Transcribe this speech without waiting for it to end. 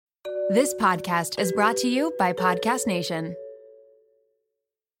This podcast is brought to you by Podcast Nation.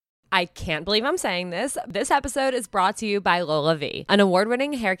 I can't believe I'm saying this. This episode is brought to you by Lola V, an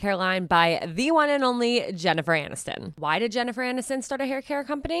award-winning hair care line by the one and only Jennifer Aniston. Why did Jennifer Aniston start a hair care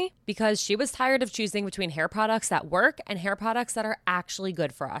company? Because she was tired of choosing between hair products that work and hair products that are actually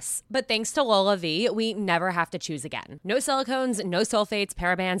good for us. But thanks to Lola V, we never have to choose again. No silicones, no sulfates,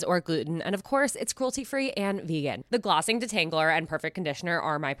 parabens, or gluten, and of course, it's cruelty-free and vegan. The Glossing Detangler and Perfect Conditioner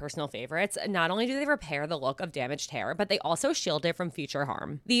are my personal favorites. Not only do they repair the look of damaged hair, but they also shield it from future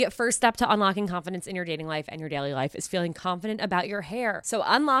harm. The first step to unlocking confidence in your dating life and your daily life is feeling confident about your hair. So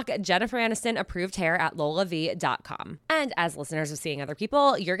unlock Jennifer Aniston approved hair at lolav.com. And as listeners of Seeing Other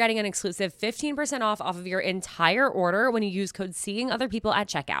People, you're getting an exclusive 15% off of your entire order when you use code Seeing Other People at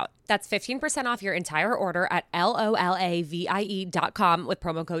checkout. That's 15% off your entire order at LOLAVIE.com with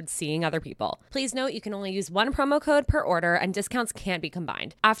promo code Seeing Other People. Please note you can only use one promo code per order and discounts can't be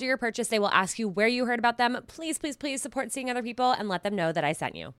combined. After your purchase, they will ask you where you heard about them. Please, please, please support Seeing Other People and let them know that I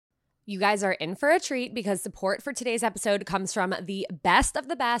sent you. You guys are in for a treat because support for today's episode comes from the best of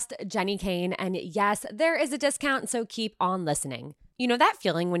the best, Jenny Kane. And yes, there is a discount, so keep on listening. You know that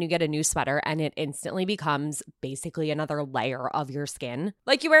feeling when you get a new sweater and it instantly becomes basically another layer of your skin?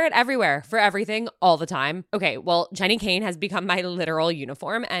 Like you wear it everywhere, for everything, all the time. Okay, well, Jenny Kane has become my literal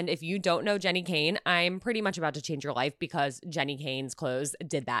uniform. And if you don't know Jenny Kane, I'm pretty much about to change your life because Jenny Kane's clothes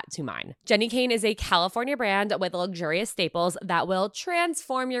did that to mine. Jenny Kane is a California brand with luxurious staples that will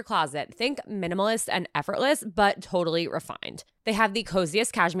transform your closet. Think minimalist and effortless, but totally refined. They have the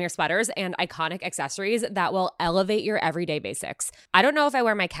coziest cashmere sweaters and iconic accessories that will elevate your everyday basics. I don't know if I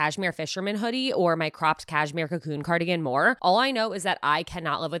wear my cashmere fisherman hoodie or my cropped cashmere cocoon cardigan more. All I know is that I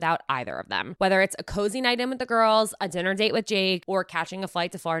cannot live without either of them. Whether it's a cozy night in with the girls, a dinner date with Jake, or catching a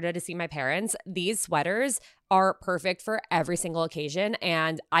flight to Florida to see my parents, these sweaters are perfect for every single occasion,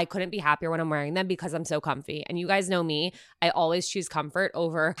 and I couldn't be happier when I'm wearing them because I'm so comfy. And you guys know me, I always choose comfort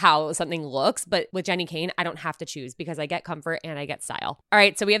over how something looks, but with Jenny Kane, I don't have to choose because I get comfort and I get style. All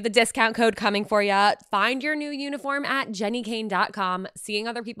right, so we have the discount code coming for you. Find your new uniform at jennykane.com. Seeing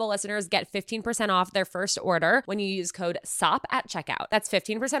Other People listeners get 15% off their first order when you use code SOP at checkout. That's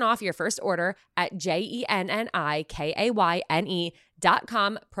 15% off your first order at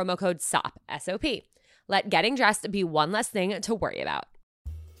jennykayne.com, promo code SOP, S-O-P. Let getting dressed be one less thing to worry about.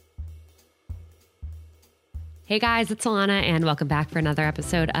 Hey guys, it's Alana and welcome back for another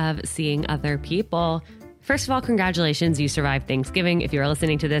episode of Seeing Other People. First of all, congratulations, you survived Thanksgiving. If you're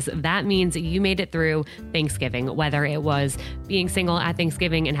listening to this, that means you made it through Thanksgiving, whether it was being single at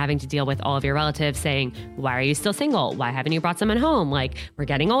Thanksgiving and having to deal with all of your relatives saying, why are you still single? Why haven't you brought someone home? Like, we're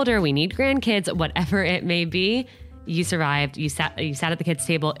getting older, we need grandkids, whatever it may be. You survived. You sat at the kids'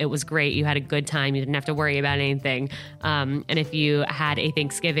 table. It was great. You had a good time. You didn't have to worry about anything. And if you had a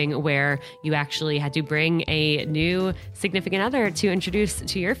Thanksgiving where you actually had to bring a new significant other to introduce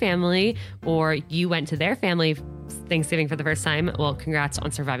to your family, or you went to their family Thanksgiving for the first time, well, congrats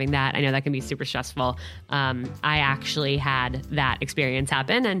on surviving that. I know that can be super stressful. I actually had that experience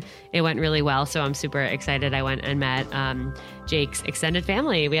happen and it went really well. So I'm super excited. I went and met Jake's extended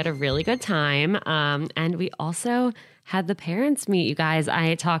family. We had a really good time. And we also had the parents meet, you guys.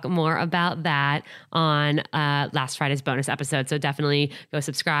 I talk more about that on last Friday's bonus episode. So definitely go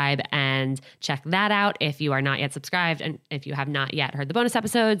subscribe and check that out if you are not yet subscribed. And if you have not yet heard the bonus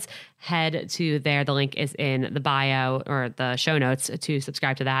episodes, head to there. The link is in the bio or the show notes to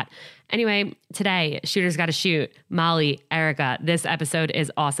subscribe to that. Anyway, today, Shooters Gotta Shoot, Molly, Erica. This episode is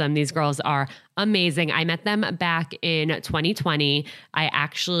awesome. These girls are amazing. I met them back in 2020. I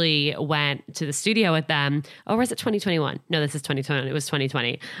actually went to the studio with them. Oh, or was it 2021? No, this is 2020. It was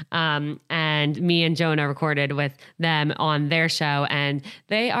 2020. And me and Jonah recorded with them on their show. And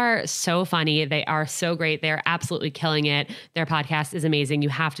they are so funny. They are so great. They're absolutely killing it. Their podcast is amazing. You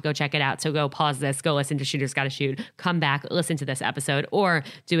have to go check it out. So go pause this, go listen to Shooters Gotta Shoot, come back, listen to this episode, or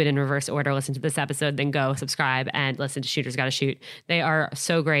do it in reverse order. Listen to this episode, then go subscribe and listen to Shooters Gotta Shoot. They are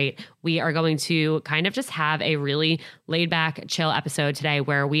so great. We are going to kind of just have a really laid back, chill episode today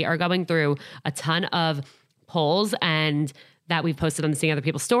where we are going through a ton of polls and that we've posted on the Seeing Other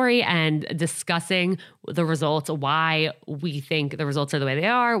People's story and discussing the results, why we think the results are the way they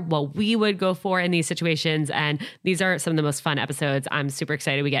are, what we would go for in these situations. And these are some of the most fun episodes. I'm super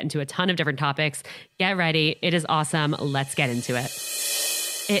excited. We get into a ton of different topics. Get ready. It is awesome. Let's get into it.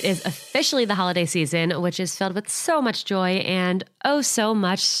 It is officially the holiday season, which is filled with so much joy and oh so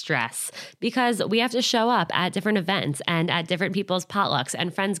much stress because we have to show up at different events and at different people's potlucks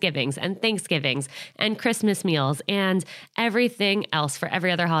and Friendsgivings and Thanksgivings and Christmas meals and everything else for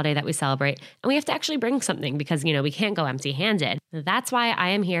every other holiday that we celebrate. And we have to actually bring something because, you know, we can't go empty-handed. That's why I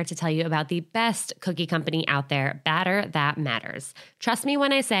am here to tell you about the best cookie company out there, Batter That Matters. Trust me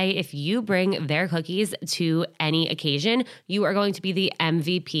when I say if you bring their cookies to any occasion, you are going to be the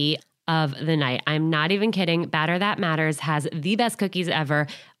MVP of the night. I'm not even kidding. Batter That Matters has the best cookies ever.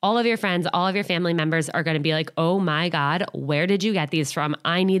 All of your friends, all of your family members are going to be like, oh my God, where did you get these from?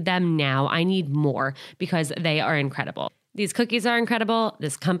 I need them now. I need more because they are incredible. These cookies are incredible.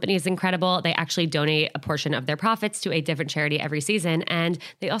 This company is incredible. They actually donate a portion of their profits to a different charity every season. And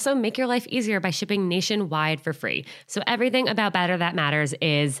they also make your life easier by shipping nationwide for free. So everything about Batter That Matters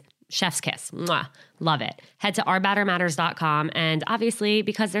is chef's kiss. Mwah. Love it. Head to ourbattermatters.com. And obviously,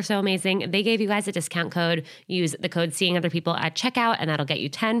 because they're so amazing, they gave you guys a discount code. Use the code Seeing Other People at checkout, and that'll get you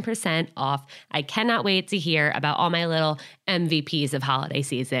 10% off. I cannot wait to hear about all my little MVPs of holiday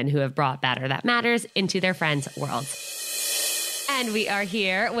season who have brought Batter That Matters into their friends' worlds. And we are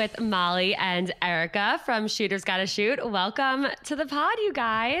here with Molly and Erica from Shooters Gotta Shoot. Welcome to the pod, you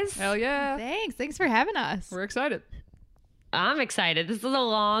guys. Hell yeah. Thanks for having us. We're excited. I'm excited. This is a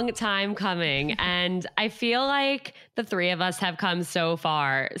long time coming. And I feel like the three of us have come so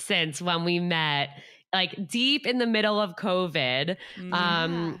far since when we met, like deep in the middle of COVID.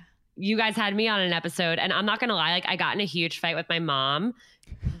 Yeah. You guys had me on an episode, and I'm not going to lie, like I got in a huge fight with my mom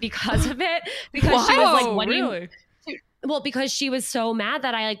because of it. Because she was like, what do you... Well, because she was so mad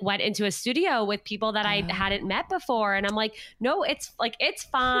that I like went into a studio with people that I hadn't met before. And I'm like, no, it's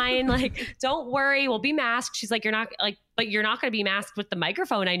fine. Like, don't worry. We'll be masked. She's like, you're not but you're not going to be masked with the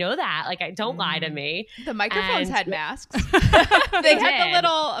microphone. I know that. Like, don't lie to me. The microphones had masks. They had the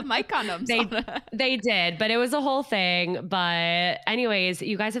little mic on them. They did, but it was a whole thing. But anyways,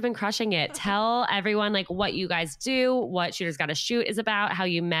 you guys have been crushing it. Tell everyone like what you guys do, what Shooters Gotta Shoot is about, how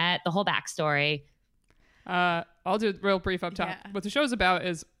you met, the whole backstory. I'll do it real brief up top. Yeah. What the show's about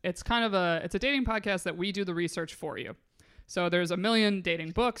is it's a dating podcast that we do the research for you. So there's a million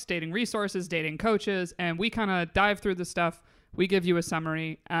dating books, dating resources, dating coaches, and we kind of dive through the stuff. We give you a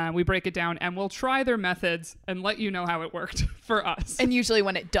summary, we break it down, and we'll try their methods and let you know how it worked for us. And usually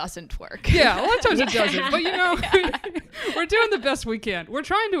when it doesn't work. Yeah, a lot of times it doesn't. But we're doing the best we can. We're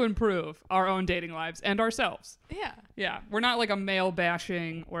trying to improve our own dating lives and ourselves. Yeah. Yeah, we're not like a male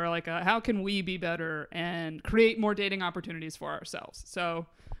bashing. We're like, how can we be better and create more dating opportunities for ourselves? So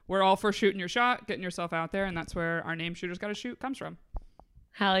we're all for shooting your shot, getting yourself out there, and that's where our name Shooters Gotta Shoot comes from.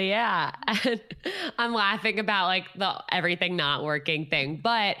 Hell yeah. And I'm laughing about like the everything not working thing.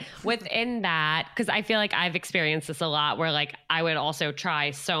 But within that, because I feel like I've experienced this a lot where like I would also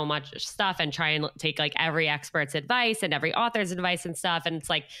try so much stuff and try and take like every expert's advice and every author's advice and stuff. And it's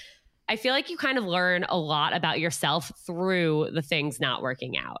like, I feel like you kind of learn a lot about yourself through the things not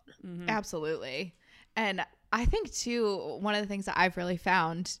working out. Mm-hmm. Absolutely. And I think too, one of the things that I've really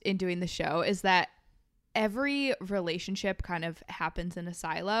found in doing the show is that every relationship kind of happens in a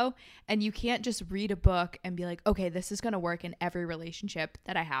silo, and you can't just read a book and be like, okay, this is going to work in every relationship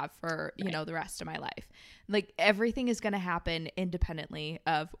that I have for, the rest of my life. Like everything is going to happen independently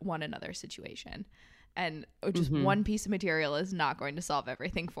of one another's situation. And just one piece of material is not going to solve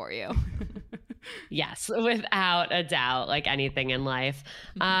everything for you. Yes, without a doubt, like anything in life.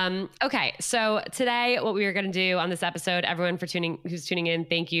 Okay, so today what we are going to do on this episode, everyone who's tuning in,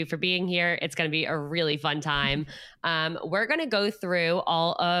 thank you for being here. It's going to be a really fun time. We're going to go through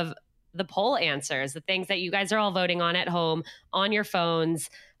all of the poll answers, the things that you guys are all voting on at home, on your phones.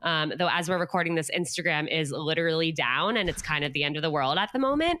 Though as we're recording this, Instagram is literally down and it's kind of the end of the world at the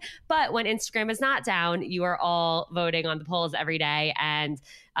moment. But when Instagram is not down, you are all voting on the polls every day. And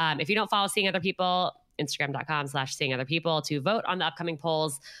if you don't follow Seeing Other People, Instagram.com/Seeing Other People to vote on the upcoming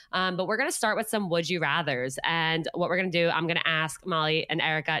polls. But we're going to start with some Would You Rathers. And what we're going to do, I'm going to ask Molly and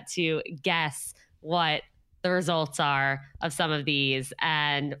Erica to guess what the results are of some of these.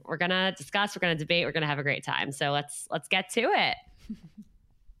 And we're going to discuss, we're going to debate, we're going to have a great time. So let's get to it.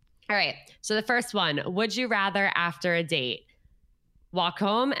 All right. So the first one, would you rather after a date walk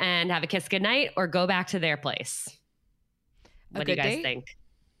home and have a kiss goodnight or go back to their place? What do you guys think?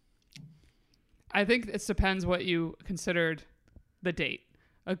 I think it depends what you considered the date.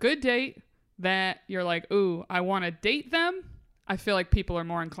 A good date that you're like, ooh, I want to date them. I feel like people are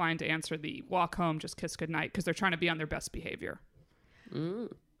more inclined to answer the walk home, just kiss goodnight because they're trying to be on their best behavior.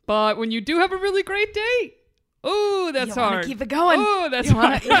 But when you do have a really great date, ooh, that's hard. Keep it going. Ooh, that's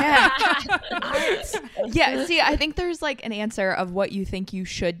hard. Yeah. See, I think there's like an answer of what you think you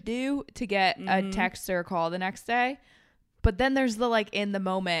should do to get a text or a call the next day. But then there's the like in the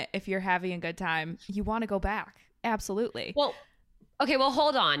moment, if you're having a good time, you want to go back. Absolutely. Well, okay, well,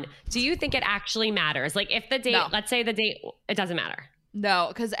 hold on. Do you think it actually matters? Like if the date, let's say the date, it doesn't matter. No,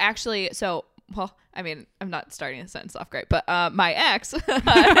 because actually, so well, I mean, I'm not starting the sentence off great, but my ex, but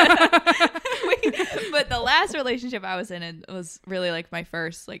the last relationship I was in, and it was really like my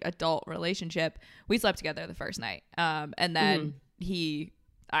first like adult relationship. We slept together the first night. And then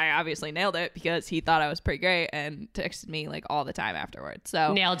I obviously nailed it because he thought I was pretty great and texted me like all the time afterwards.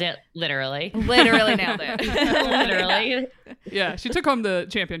 So Nailed it, literally. literally nailed it. Literally. Yeah, she took home the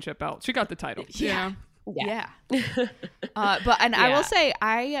championship belt. She got the title. Yeah. You know? Yeah. I will say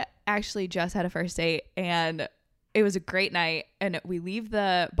I actually just had a first date and it was a great night, and we leave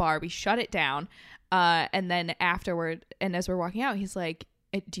the bar, we shut it down. And then afterward, and as we're walking out, he's like,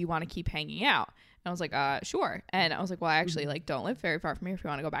 do you want to keep hanging out? And I was like, sure. And I was like, well, I actually like don't live very far from here if you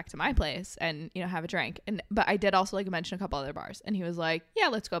want to go back to my place and, you know, have a drink. But I did also like mention a couple other bars, and he was like, yeah,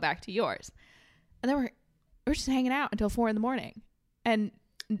 let's go back to yours. And then we're just hanging out until 4 a.m. And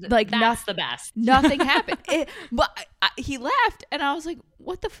like that's the best. Nothing happened. But he left, and I was like,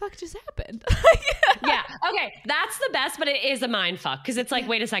 what the fuck just happened? Yeah. Okay. That's the best, but it is a mind fuck because it's like,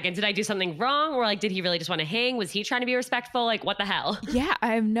 wait a second, did I do something wrong? Or like, did he really just want to hang? Was he trying to be respectful? Like, what the hell? Yeah,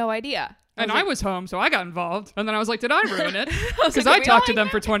 I have no idea. I was home, so I got involved. And then I was like, did I ruin it? Because like, I talked to them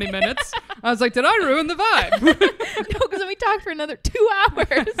for 20 minutes. I was like, did I ruin the vibe? No, because then we talked for another 2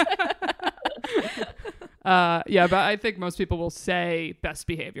 hours. Yeah, but I think most people will say best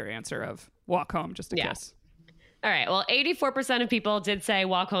behavior answer of walk home just a kiss. All right. Well, 84% of people did say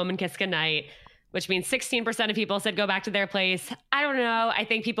walk home and kiss goodnight, which means 16% of people said go back to their place. I don't know. I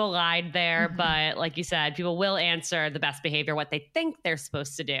think people lied there, but like you said, people will answer the best behavior, what they think they're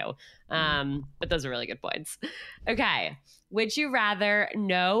supposed to do. But those are really good points. Okay. Would you rather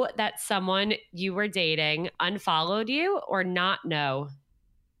know that someone you were dating unfollowed you or not know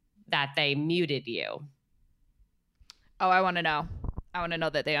that they muted you? Oh, I want to know. I want to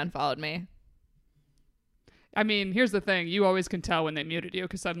know that they unfollowed me. I mean, here's the thing. You always can tell when they muted you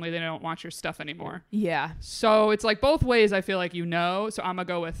because suddenly they don't want your stuff anymore. Yeah. So it's like both ways I feel like you know. So I'm going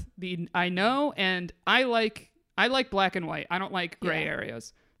to go with the I know, and I like black and white. I don't like gray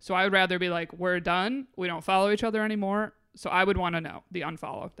areas. So I would rather be like, we're done. We don't follow each other anymore. So I would want to know the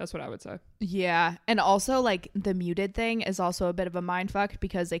unfollow. That's what I would say. Yeah. And also like the muted thing is also a bit of a mindfuck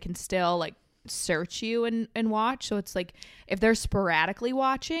because they can still like search you and watch. So it's like if they're sporadically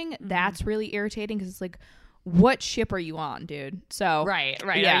watching, that's really irritating because it's like, what ship are you on, dude? So right.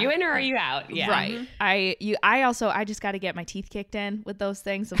 Yeah. Are you in or are you out? Yeah. Right. I just got to get my teeth kicked in with those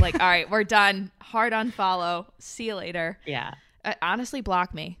things of like, all right, we're done. Hard unfollow. See you later. Yeah. Honestly,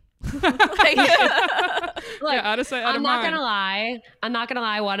 block me. Look, yeah, I'm not gonna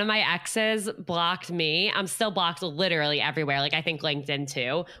lie. One of my exes blocked me. I'm still blocked literally everywhere. Like I think LinkedIn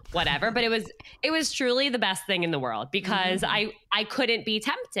too, whatever. But it was truly the best thing in the world because I couldn't be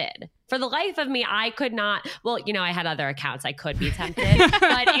tempted. For the life of me, I could not. Well, you know, I had other accounts I could be tempted,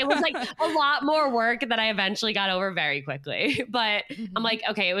 but it was like a lot more work that I eventually got over very quickly. But I'm like,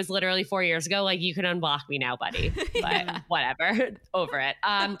 okay, it was literally 4 years ago. Like you can unblock me now, buddy. But whatever, over it.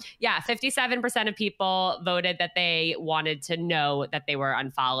 Yeah, 57% of people voted that they wanted to know that they were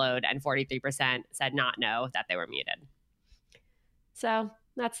unfollowed, and 43% said not know that they were muted. So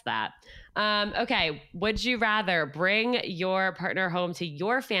that's that. Okay. Would you rather bring your partner home to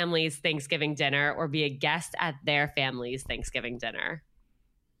your family's Thanksgiving dinner or be a guest at their family's Thanksgiving dinner?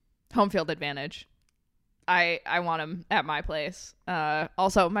 Home field advantage. I want them at my place.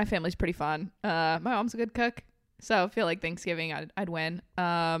 Also, my family's pretty fun. My mom's a good cook, so I feel like Thanksgiving I'd win.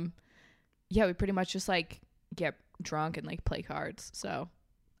 Yeah, we pretty much just like get drunk and like play cards. So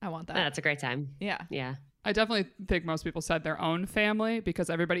I want that. That's a great time. Yeah. Yeah. I definitely think most people said their own family because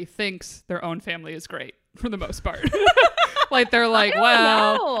everybody thinks their own family is great for the most part. Like they're like,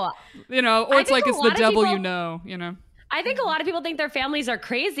 well, you know, or it's like it's the devil you know. I think a lot of people think their families are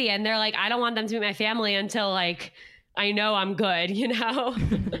crazy and they're like, I don't want them to be my family until like I know I'm good, you know?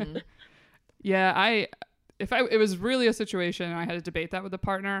 Yeah, if it was really a situation and I had to debate that with a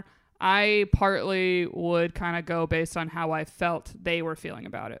partner, I partly would kind of go based on how I felt they were feeling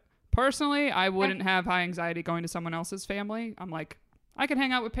about it. Personally, I wouldn't have high anxiety going to someone else's family. I'm like, I could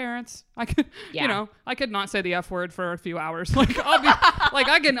hang out with parents. I could, you know, I could not say the F word for a few hours. Like I'll be like,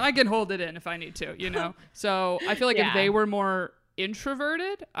 I can hold it in if I need to, you know? So I feel like if they were more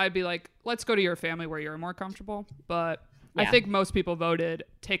introverted, I'd be like, let's go to your family where you're more comfortable. But I think most people voted,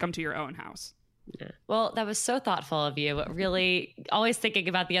 take them to your own house. Yeah. Well, that was so thoughtful of you. Really always thinking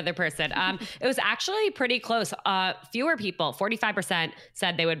about the other person. It was actually pretty close. Fewer people, 45%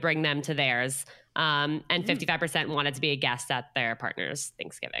 said they would bring them to theirs. And 55% wanted to be a guest at their partner's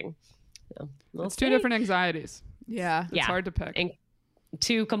Thanksgiving. So it's two different anxieties. Yeah. It's hard to pick. And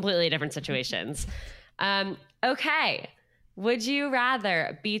two completely different situations. Okay. Would you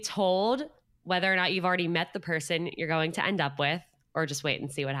rather be told whether or not you've already met the person you're going to end up with, or just wait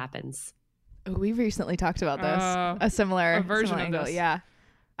and see what happens. We recently talked about this. A similar version of angle. this. Yeah.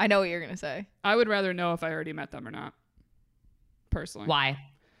 I know what you're going to say. I would rather know if I already met them or not, personally. Why?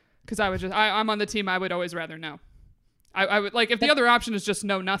 Because I'm on the team. I would always rather know. I would like if the other option is just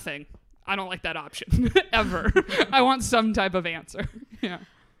know nothing. I don't like that option ever. I want some type of answer. Yeah.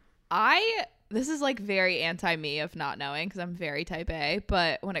 This is like very anti-me of not knowing because I'm very type A.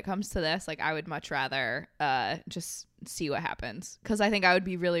 But when it comes to this, like I would much rather just see what happens, because I think I would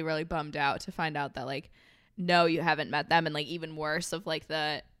be really, really bummed out to find out that like, no, you haven't met them, and like even worse of like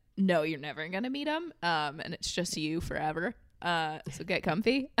the no, you're never gonna meet them, and it's just you forever. So get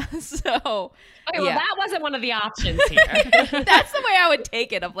comfy. So okay, well, that wasn't one of the options here. That's the way I would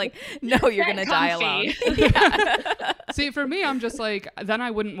take it. Of like, no, you're gonna die alone. Yeah. See, for me, I'm just like, then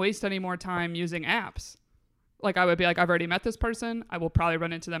I wouldn't waste any more time using apps. Like I would be like, I've already met this person. I will probably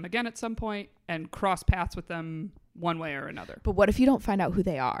run into them again at some point and cross paths with them one way or another. But what if you don't find out who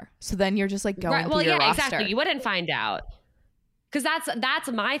they are? So then you're just like going through your roster. Exactly. You wouldn't find out. Because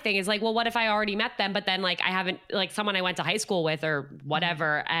that's my thing is like, well, what if I already met them, but then like I haven't, like someone I went to high school with or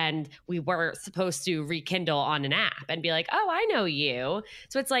whatever, and we were supposed to rekindle on an app and be like, oh, I know you.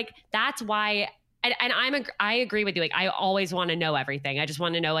 So it's like, that's why, and I agree with you. Like I always want to know everything. I just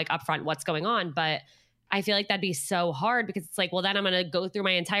want to know like upfront what's going on. But I feel like that'd be so hard because it's like, well, then I'm going to go through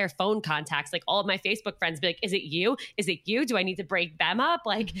my entire phone contacts, like all of my Facebook friends, be like, is it you? Is it you? Do I need to break them up?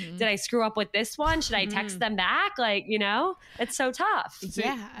 Like, did I screw up with this one? Should I text them back? Like, you know, it's so tough. See,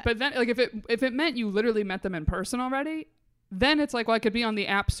 but then like if it meant you literally met them in person already, then it's like, well, I could be on the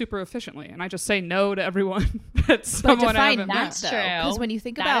app super efficiently and I just say no to everyone that's someone I haven't met. That's true. Because when you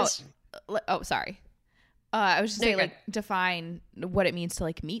think about, sorry. I was just saying, like, define what it means to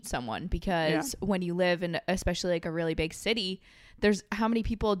like meet someone, because when you live in especially like a really big city, there's how many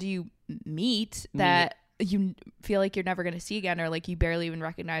people do you meet that you feel like you're never going to see again, or like you barely even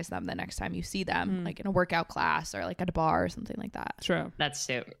recognize them the next time you see them, like in a workout class or like at a bar or something like that. True. That's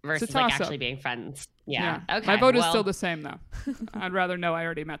true. Versus like actually being friends. Yeah. Okay. My vote is still the same though. I'd rather know I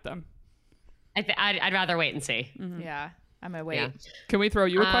already met them. I'd rather wait and see. Yeah. I'm gonna wait. Yeah. Can we throw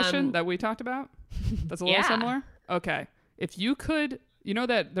you a question that we talked about? That's a little similar. Okay. If you could, you know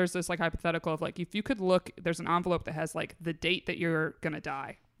that there's this like hypothetical of like, if you could look, there's an envelope that has like the date that you're going to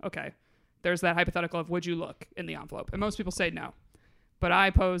die. Okay. There's that hypothetical of would you look in the envelope? And most people say no. But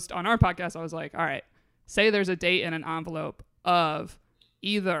I posed on our podcast, I was like, all right, say there's a date in an envelope of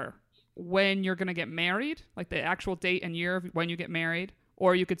either when you're going to get married, like the actual date and year of when you get married,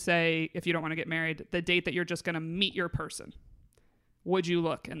 or you could say, if you don't want to get married, the date that you're just going to meet your person. Would you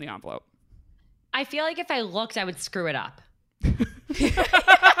look in the envelope? I feel like if I looked, I would screw it up. I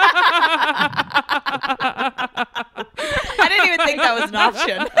didn't even think that was an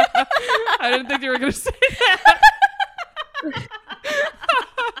option. I didn't think you were going to say that.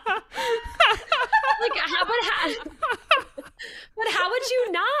 But how would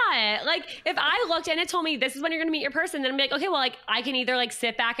you not? Like, if I looked and it told me this is when you're going to meet your person, then I'm like, okay, well, like I can either like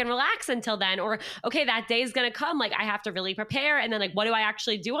sit back and relax until then, or okay, that day is going to come. Like I have to really prepare. And then like, what do I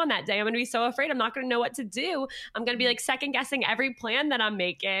actually do on that day? I'm going to be so afraid. I'm not going to know what to do. I'm going to be like second guessing every plan that I'm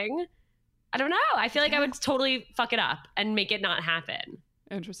making. I don't know. I feel like I would totally fuck it up and make it not happen.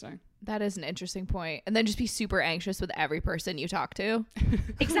 Interesting. That is an interesting point. And then just be super anxious with every person you talk to.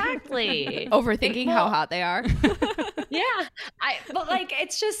 Exactly. Overthinking how hot they are. Yeah. But like,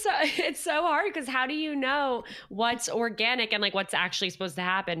 it's just it's so hard because how do you know what's organic and like what's actually supposed to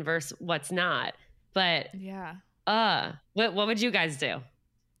happen versus what's not? But yeah. What would you guys do?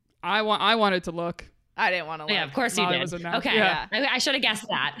 I wanted to look. I didn't want to look. Yeah, of course you did. Okay. Yeah. I should have guessed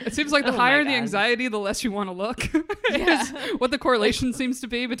that. It seems like the higher the anxiety, the less you want to look. Is what the correlation seems to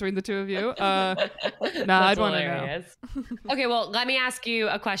be between the two of you. I'd want to know. Okay, well, let me ask you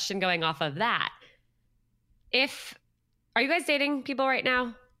a question going off of that. Are you guys dating people right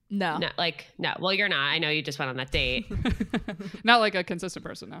now? No. No. Well, you're not. I know you just went on that date. Not like a consistent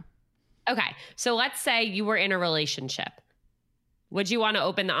person, no. Okay. So let's say you were in a relationship. Would you want to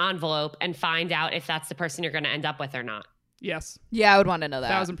open the envelope and find out if that's the person you're going to end up with or not? Yes. Yeah, I would want to know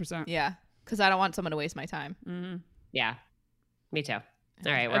that. 1,000%. Yeah. Because I don't want someone to waste my time. Mm-hmm. Yeah. Me too. All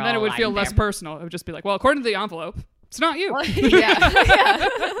right. And then it would feel less personal. It would just be like, well, according to the envelope, it's not you.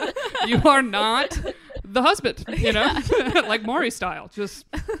 Yeah. You are not the husband, you know, like Maury style. Just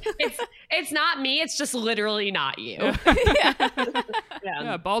it's not me. It's just literally not you.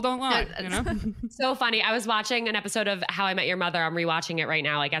 Yeah, ball don't lie. You know, so funny. I was watching an episode of How I Met Your Mother. I'm rewatching it right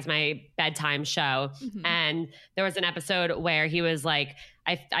now, like as my bedtime show. Mm-hmm. And there was an episode where he was like,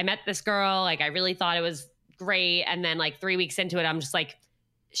 I met this girl. Like I really thought it was great, and then like 3 weeks into it, I'm just like,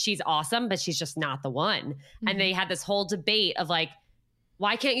 she's awesome, but she's just not the one. And they had this whole debate of like,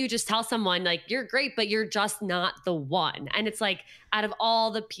 why can't you just tell someone like, you're great, but you're just not the one? And it's like, out of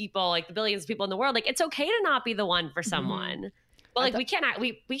all the people, like the billions of people in the world, like it's okay to not be the one for someone. But like we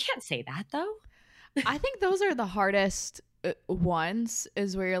can't say that though. I think those are the hardest ones,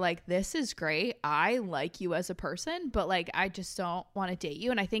 is where you're like, this is great, I like you as a person, but like I just don't want to date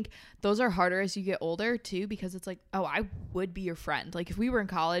you. And I think those are harder as you get older too, because it's like, oh, I would be your friend. Like if we were in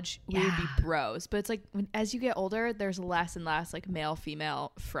college, we would be bros. But it's like as you get older, there's less and less like male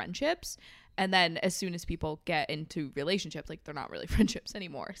female friendships. And then as soon as people get into relationships, like they're not really friendships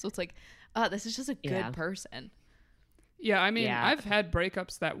anymore. So it's like, this is just a good person. Yeah, I mean, I've had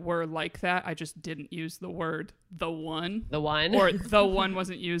breakups that were like that. I just didn't use the word the one. The one? Or the one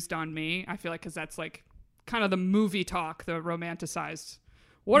wasn't used on me. I feel like because that's like kind of the movie talk, the romanticized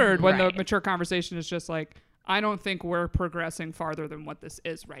word, when the mature conversation is just like, I don't think we're progressing farther than what this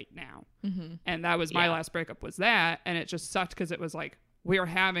is right now. And that was my last breakup was that. And it just sucked because it was like, we are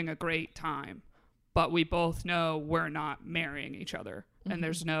having a great time, but we both know we're not marrying each other. And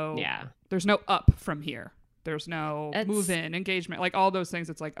there's no up from here. There's no move-in, engagement, like all those things.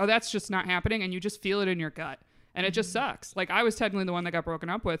 It's like, oh, that's just not happening. And you just feel it in your gut. And it just sucks. Like I was technically the one that got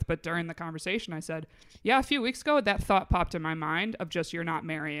broken up with. But during the conversation, I said, yeah, a few weeks ago, that thought popped in my mind of just you're not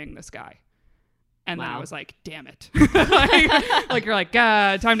marrying this guy. And then I was like, damn it. like you're like,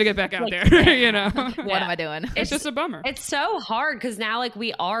 God, time to get back out there. You know? What am I doing? It's just a bummer. It's so hard because now like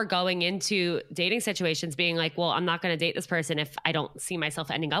we are going into dating situations being like, well, I'm not going to date this person if I don't see myself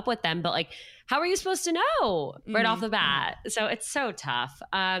ending up with them. But like, how are you supposed to know right off the bat? So it's so tough.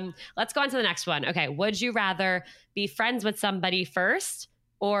 Let's go on to the next one. Okay. Would you rather be friends with somebody first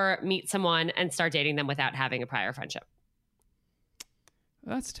or meet someone and start dating them without having a prior friendship?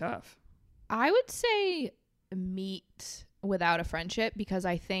 That's tough. I would say meet without a friendship, because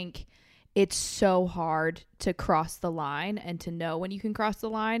I think it's so hard to cross the line and to know when you can cross the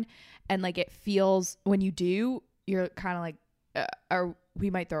line. And like it feels when you do, you're kind of like, we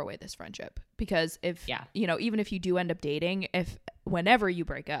might throw away this friendship, because if, you know, even if you do end up dating, whenever you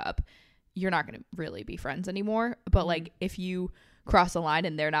break up, you're not going to really be friends anymore. But like if you cross the line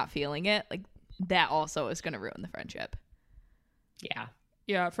and they're not feeling it, like that also is going to ruin the friendship. Yeah.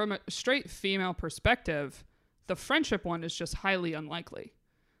 Yeah, from a straight female perspective, the friendship one is just highly unlikely.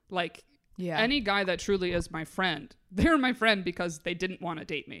 Like, any guy that truly is my friend, they're my friend because they didn't want to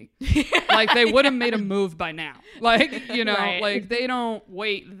date me. Like, they would have made a move by now. Like, you know, like they don't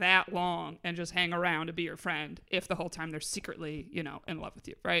wait that long and just hang around to be your friend if the whole time they're secretly, you know, in love with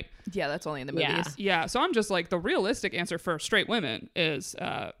you, right? Yeah, that's only in the movies. Yeah, so I'm just like, the realistic answer for straight women is,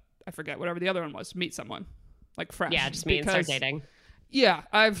 I forget, whatever the other one was, meet someone. Like, fresh. Yeah, just meet and start dating. Yeah,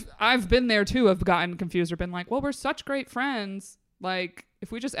 I've been there too. I've gotten confused or been like, well, we're such great friends. Like,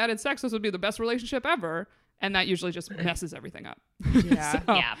 if we just added sex, this would be the best relationship ever. And that usually just messes everything up. Yeah.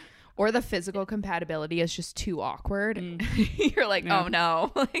 Yeah. Or the physical compatibility is just too awkward. You're like, oh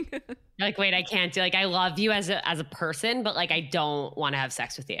no. Like, wait, I can't do, like, I love you as a person, but like, I don't want to have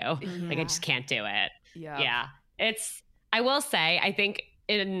sex with you. Like, I just can't do it. Yeah. I will say, I think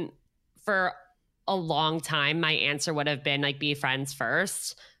for a long time, my answer would have been like, be friends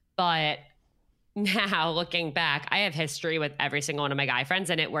first. But now looking back, I have history with every single one of my guy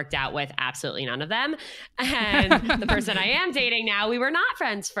friends, and it worked out with absolutely none of them. And the person I am dating now, we were not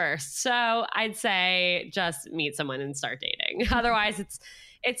friends first. So I'd say just meet someone and start dating. Otherwise,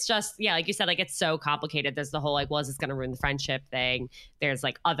 it's just, like you said, like, it's so complicated. There's the whole like, well, is this going to ruin the friendship thing? There's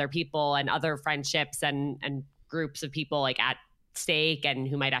like other people and other friendships and groups of people like at stake and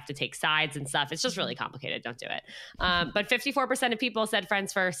who might have to take sides and stuff. It's just really complicated. Don't do it. But 54% of people said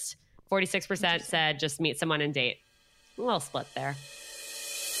friends first. 46% said just meet someone and date. A little split there.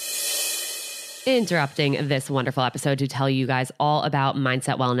 Interrupting this wonderful episode to tell you guys all about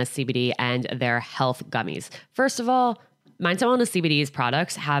Mindset Wellness CBD and their health gummies. First of all, Mindset Wellness CBD's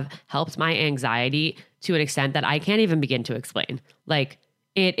products have helped my anxiety to an extent that I can't even begin to explain. Like,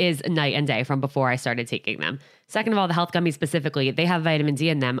 it is night and day from before I started taking them. Second of all, the health gummies specifically, they have vitamin D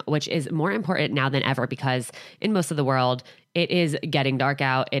in them, which is more important now than ever because in most of the world, it is getting dark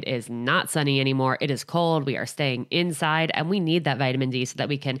out. It is not sunny anymore. It is cold. We are staying inside and we need that vitamin D so that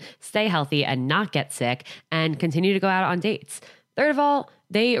we can stay healthy and not get sick and continue to go out on dates. Third of all,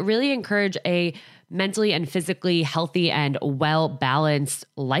 they really encourage a mentally and physically healthy and well-balanced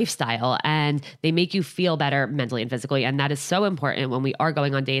lifestyle, and they make you feel better mentally and physically. And that is so important when we are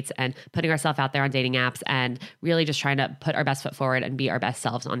going on dates and putting ourselves out there on dating apps and really just trying to put our best foot forward and be our best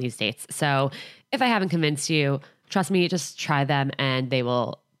selves on these dates. So if I haven't convinced you, trust me, just try them and they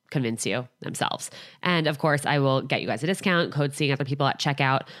will convince you themselves. And of course, I will get you guys a discount. Code Seeing Other People at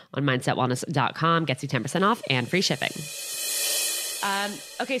checkout on mindsetwellness.com gets you 10% off and free shipping.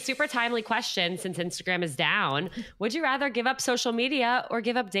 Okay, super timely question since Instagram is down. Would you rather give up social media or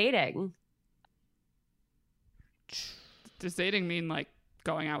give up dating? Does dating mean like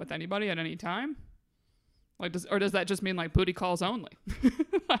going out with anybody at any time? Like, does that just mean like booty calls only?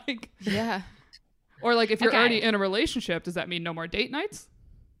 Like, Yeah. or like if you're Okay. already in a relationship, does that mean no more date nights?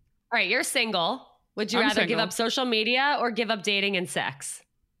 All right, you're single. Would you I'm rather give single. up social media or give up dating and sex?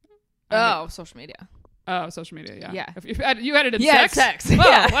 Oh, social media. Oh, social media, yeah. Yeah. If you added in Yeah, sex? sex. Oh,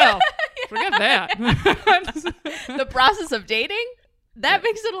 Yeah. well, forget that. The process of dating, that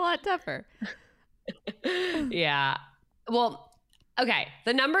makes it a lot tougher. Yeah. Well, okay.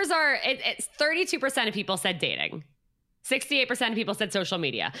 The numbers are, it's 32% of people said dating. 68% of people said social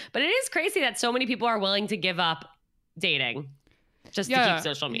media. But it is crazy that so many people are willing to give up dating just to Yeah. keep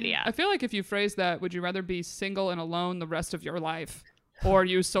social media. I feel like if you phrase that, would you rather be single and alone the rest of your life or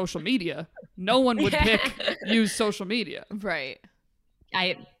use social media? No one would pick use social media. Right.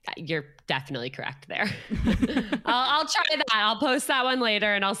 You're definitely correct there. I'll try that. I'll post that one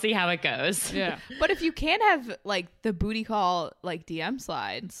later and I'll see how it goes. Yeah. But if you can't have like the booty call like DM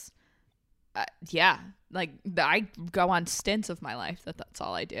slides, yeah, like I go on stints of my life that's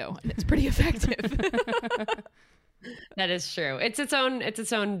all I do, and it's pretty effective. That is true. It's its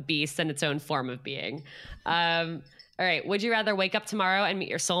own beast and its own form of being. All right. Would you rather wake up tomorrow and meet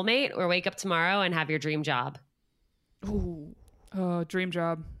your soulmate or wake up tomorrow and have your dream job? Ooh, Oh, dream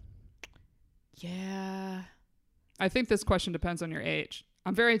job. yeah. I think this question depends on your age.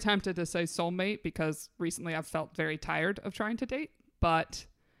 I'm very tempted to say soulmate because recently I've felt very tired of trying to date, but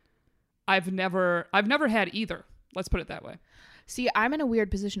I've never had either. Let's put it that way. See, I'm in a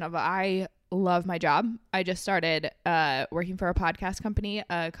weird position of I love my job. I just started working for a podcast company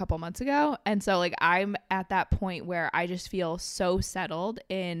a couple months ago. And so like I'm at that point where I just feel so settled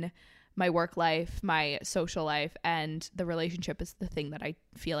in my work life, my social life, and the relationship is the thing that I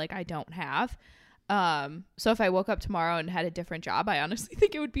feel like I don't have. So if I woke up tomorrow and had a different job, I honestly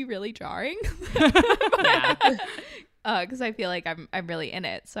think it would be really jarring. Yeah. Because I feel like I'm really in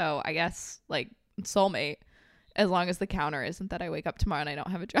it. So I guess like soulmate, as long as the counter isn't that I wake up tomorrow and I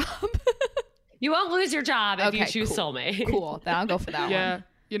don't have a job. You won't lose your job if you Okay, choose cool. soulmate. Cool. Then I'll go for that Yeah. one.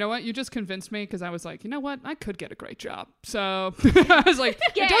 You know what? You just convinced me because I was like, you know what? I could get a great job. So I was like,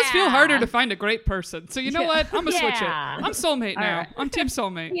 it does feel harder to find a great person. So you know what? I'm going to switch it. Yeah. I'm soulmate now. right. I'm team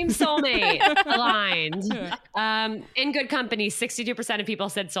soulmate. Team soulmate aligned. Yeah. In good company, 62% of people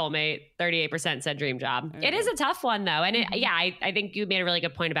said soulmate, 38% said dream job. There you It go. is a tough one though. And I think you made a really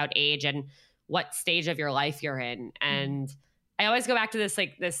good point about age and what stage of your life you're in. And I always go back to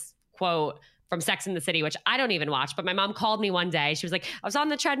this quote from Sex and the City, which I don't even watch, but my mom called me one day. She was like, I was on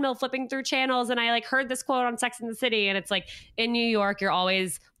the treadmill flipping through channels and I heard this quote on Sex and the City. And it's like, in New York, you're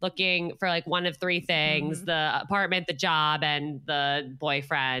always looking for one of three things, the apartment, the job, and the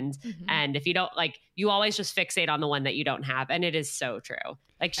boyfriend. And if you don't you always just fixate on the one that you don't have. And it is so true.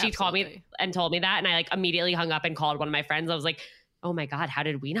 She called me Absolutely. and told me that. And I immediately hung up and called one of my friends. I was like, oh my God, how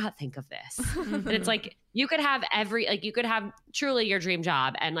did we not think of this? And it's you could have you could have truly your dream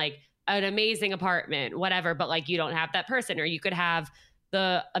job and an amazing apartment, whatever, but you don't have that person. Or you could have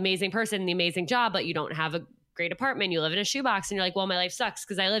the amazing person, the amazing job, but you don't have a great apartment. You live in a shoebox and you're like, well, my life sucks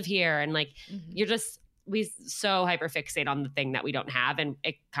because I live here. And we so hyperfixate on the thing that we don't have. And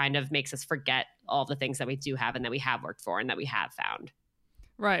it kind of makes us forget all the things that we do have and that we have worked for and that we have found.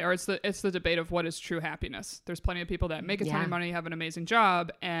 Right. Or it's the debate of what is true happiness. There's plenty of people that make a ton Yeah. of money, have an amazing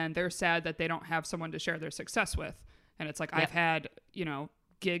job, and they're sad that they don't have someone to share their success with. And it's I've had,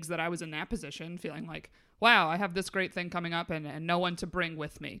 gigs that I was in that position feeling like, wow, I have this great thing coming up and no one to bring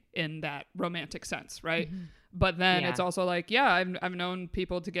with me in that romantic sense. Right. But then it's also I've known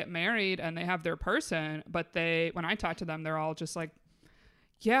people to get married and they have their person, but when I talk to them, they're all just I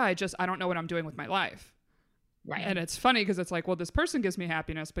don't know what I'm doing with my life. Right. And it's funny because it's well, this person gives me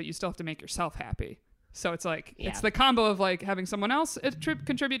happiness, but you still have to make yourself happy. So it's it's the combo of having someone else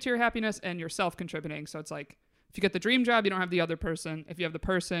contribute to your happiness and yourself contributing. So it's if you get the dream job, you don't have the other person. If you have the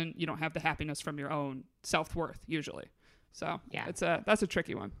person, you don't have the happiness from your own self-worth usually. So that's a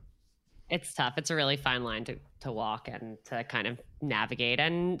tricky one. It's tough. It's a really fine line to walk and to kind of navigate.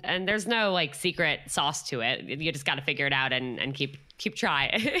 And there's no secret sauce to it. You just got to figure it out and keep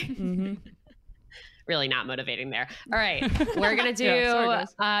trying. Really not motivating there. All right. We're going to do Yeah,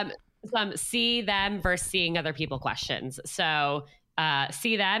 sorry, some see them versus seeing other people questions. So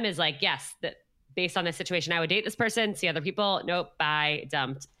see them is yes, that based on this situation, I would date this person. See other people. Nope. Bye.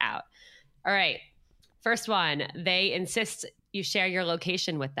 Dumped out. All right. First one, they insist you share your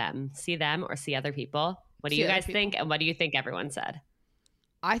location with them, see them or see other people. What do you guys think? And what do you think everyone said?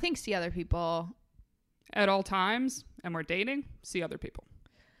 I think see other people. At all times, and we're dating, see other people.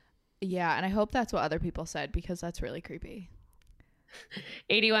 Yeah, and I hope that's what other people said because that's really creepy.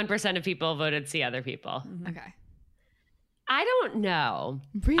 81% of people voted see other people. Okay. I don't know.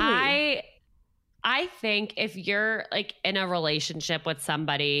 Really? I think if you're like in a relationship with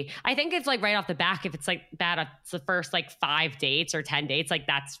somebody, I think it's like right off the back, if it's like that, it's the first like 5 dates or 10 dates, like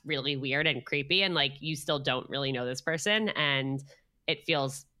that's really weird and creepy. And like you still don't really know this person and it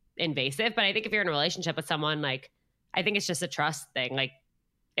feels invasive. But I think if you're in a relationship with someone, like I think it's just a trust thing. Like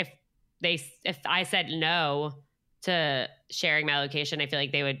if I said no to sharing my location, I feel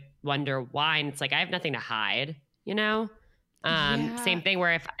like they would wonder why. And it's like, I have nothing to hide, you know? Same thing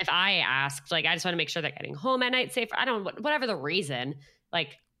where if I asked, like, I just want to make sure they're getting home at night safe. I don't, whatever the reason,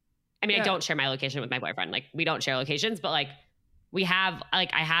 like, I mean, I don't share my location with my boyfriend. Like we don't share locations, but like we have,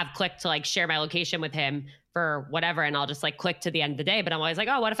 like, I have clicked to like share my location with him for whatever. And I'll just like click to the end of the day. But I'm always like,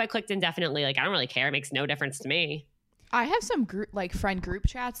 oh, what if I clicked indefinitely? Like, I don't really care. It makes no difference to me. I have some friend group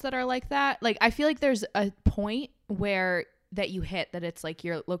chats that are like that. Like, I feel like there's a point where that you hit that it's like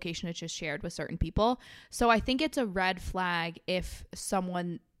your location is just shared with certain people. So I think it's a red flag if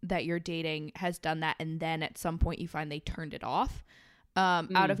someone that you're dating has done that and then at some point you find they turned it off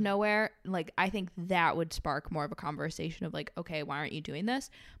out of nowhere. Like, I think that would spark more of a conversation of like, okay, why aren't you doing this?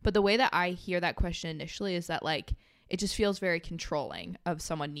 But the way that I hear that question initially is that like it just feels very controlling of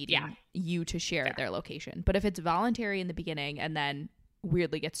someone needing you to share their location. But if it's voluntary in the beginning and then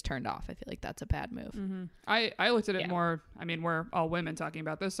weirdly gets turned off, I feel like that's a bad move. I looked at it more, I mean, we're all women talking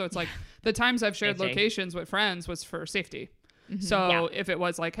about this, so it's like the times I've shared locations with friends was for safety. So if it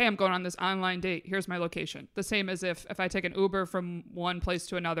was like, hey, I'm going on this online date, here's my location. The same as if I take an Uber from one place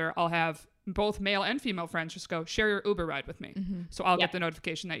to another, I'll have both male and female friends just go, share your Uber ride with me. So I'll get the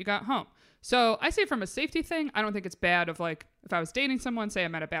notification that you got home. So I say from a safety thing, I don't think it's bad of like, if I was dating someone, say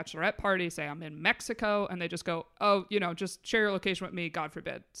I'm at a bachelorette party, say I'm in Mexico, and they just go, oh, you know, just share your location with me, God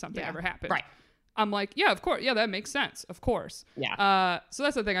forbid something ever happened. Right. I'm like, yeah, of course. Yeah, that makes sense. Of course. Yeah. So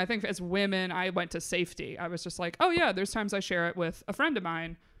that's the thing. I think as women, I went to safety. I was just like, oh yeah, there's times I share it with a friend of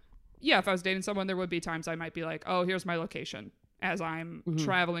mine. Yeah, if I was dating someone, there would be times I might be like, oh, here's my location as I'm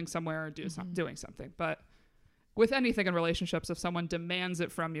traveling somewhere or doing something. But with anything in relationships, if someone demands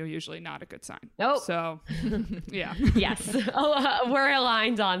it from you, usually not a good sign. Nope. So, yeah. Yes. We're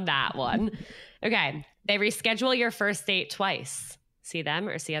aligned on that one. Okay. They reschedule your first date twice. See them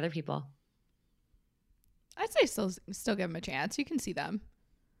or see other people? I'd say still give them a chance. You can see them.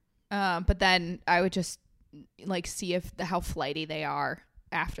 But then I would just like see how flighty they are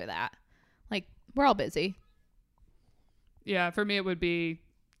after that. Like, we're all busy. Yeah. For me, it would be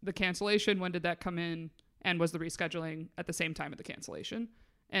the cancellation. When did that come in? And was the rescheduling at the same time of the cancellation?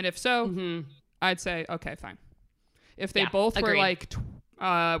 And if so, I'd say, okay, fine. If they both were like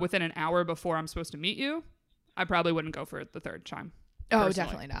within an hour before I'm supposed to meet you, I probably wouldn't go for it the third time. Oh,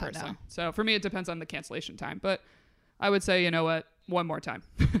 definitely not. No. So for me, it depends on the cancellation time. But I would say, you know what? One more time.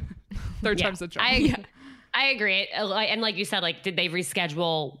 Third time's the charm. I agree. And like you said, like, did they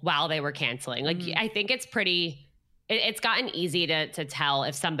reschedule while they were canceling? Like, I think it's pretty... It's gotten easy to tell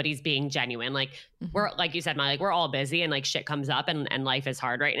if somebody's being genuine. Like we're, like you said, Molly, like we're all busy and like shit comes up and life is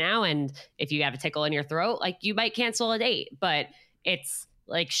hard right now. And if you have a tickle in your throat, like you might cancel a date, but it's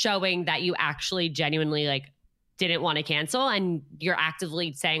like showing that you actually genuinely like didn't want to cancel. And you're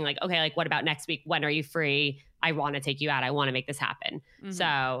actively saying like, okay, like what about next week? When are you free? I want to take you out. I want to make this happen.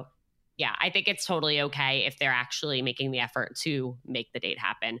 So yeah, I think it's totally okay if they're actually making the effort to make the date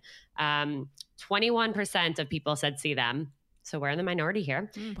happen. 21% of people said see them. So we're in the minority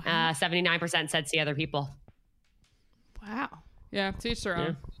here. 79% said see other people. Wow. Yeah, to each their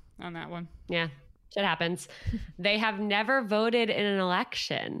own on that one. Yeah, shit happens. They have never voted in an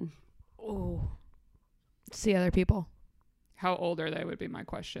election. Oh. See other people. How old are they would be my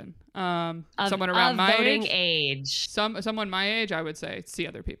question. Someone around my age. Someone my age, I would say see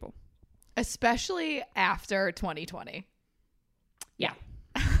other people. Especially after 2020. Yeah.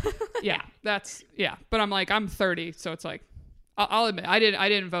 But I'm like, I'm 30, so it's like, I'll admit, I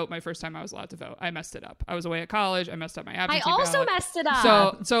didn't vote my first time I was allowed to vote. I messed it up. I was away at college. I messed up my absentee ballot. I also messed it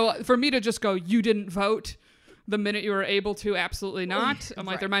up. So for me to just go, you didn't vote the minute you were able to, absolutely not. I'm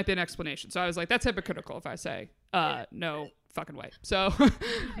like, there might be an explanation. So I was like, that's hypocritical if I say, no fucking way. So,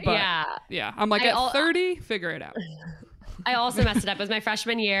 yeah. I'm like, at 30, figure it out. I also messed it up. It was my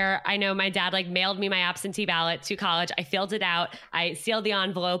freshman year. I know my dad like mailed me my absentee ballot to college. I filled it out. I sealed the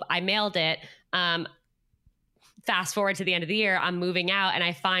envelope. I mailed it. Fast forward to the end of the year, I'm moving out and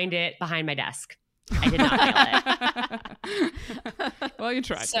I find it behind my desk. I did not nail it. Well, you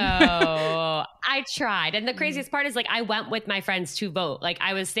tried. So I tried. And the craziest part is like I went with my friends to vote. Like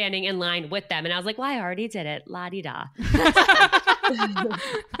I was standing in line with them and I was like, well, I already did it. La-di-da.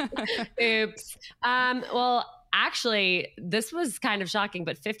 Oops. Well, actually, this was kind of shocking,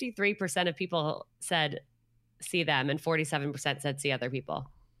 but 53% of people said see them and 47% said see other people.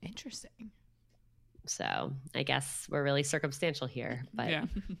 Interesting. So I guess we're really circumstantial here, but Yeah.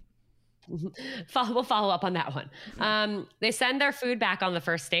 we'll follow up on that one. They send their food back on the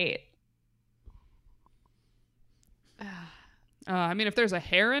first date. I mean, if there's a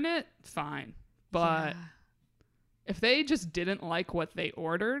hair in it, fine. But Yeah. if they just didn't like what they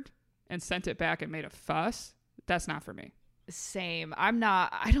ordered and sent it back and made a fuss, that's not for me. Same. I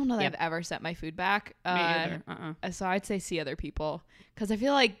don't know that Yep. I've ever sent my food back. Me either. So I'd say see other people, because I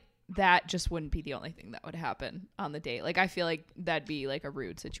feel like that just wouldn't be the only thing that would happen on the date. Like I feel like that'd be like a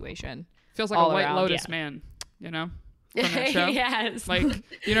rude situation. Feels like all a White around, Lotus yeah. man, you know? From that show. Yes. Like,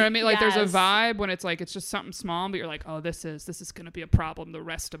 you know what I mean? Like there's a Yes. vibe when it's like it's just something small, but you're like, oh, this is gonna be a problem the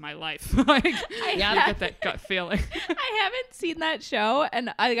rest of my life. Like you get that gut feeling. I haven't seen that show,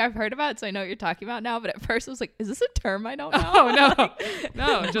 and I've heard about it, so I know what you're talking about now. But at first, I was like, "Is this a term I don't know?" Oh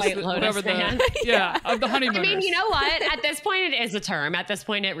no, just White Lotus whatever fan. of the honeymooners. I mean, you know what? At this point, it is a term. At this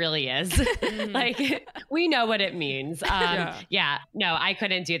point, it really is. Like, we know what it means. Yeah. No, I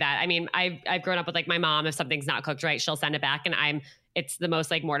couldn't do that. I mean, I've grown up with like my mom. If something's not cooked right, she'll send it back, and it's the most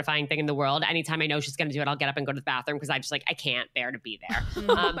like mortifying thing in the world. Anytime I know she's going to do it, I'll get up and go to the bathroom because I can't bear to be there.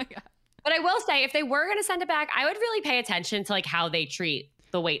 Oh my God. But I will say, if they were going to send it back, I would really pay attention to like how they treat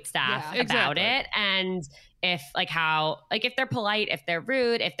the wait staff Yeah. about Exactly. it, and if they're polite, if they're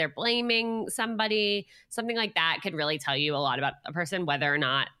rude, if they're blaming somebody, something like that could really tell you a lot about a person, whether or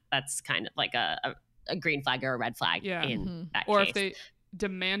not that's kind of like a green flag or a red flag Yeah. in that Or case. if they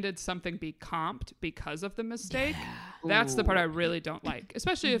demanded something be comped because of the mistake. Yeah. That's the part I really don't like,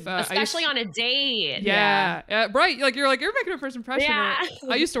 especially if especially on a date. Yeah, right. Like you're making a first impression. Yeah.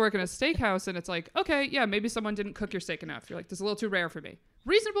 I used to work in a steakhouse, and it's like, okay, yeah, maybe someone didn't cook your steak enough. You're like, this is a little too rare for me.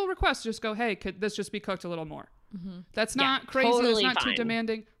 Reasonable request. Just go, hey, could this just be cooked a little more? That's not crazy. totally That's not fine. too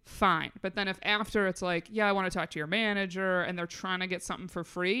demanding. Fine. But then if after it's like, yeah, I want to talk to your manager, and they're trying to get something for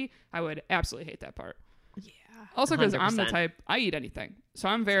free, I would absolutely hate that part. Yeah. Also, because I'm the 100%. type, I eat anything. So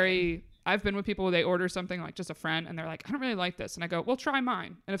I've been with people where they order something like just a friend and they're like, I don't really like this. And I go, well, try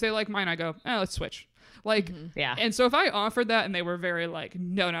mine. And if they like mine, I go, let's switch. Like, Yeah. and so if I offered that and they were very like,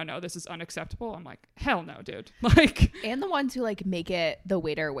 no, this is unacceptable. I'm like, hell no, dude. Like, And the ones who like make it the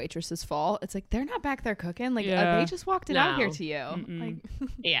waiter or waitress's fault. It's like they're not back there cooking. Like Yeah. they just walked it out No. here to you. Like,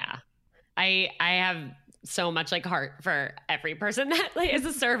 Yeah. I have so much like heart for every person that like, is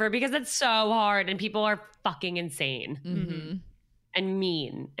a server, because it's so hard and people are fucking insane and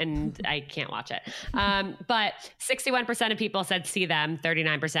mean, and I can't watch it. But 61% of people said see them,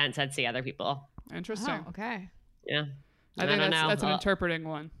 39% said see other people. interesting. oh, okay. Yeah. I think don't know. that's an interpreting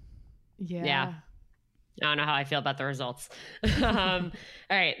one. Yeah. I don't know how I feel about the results. All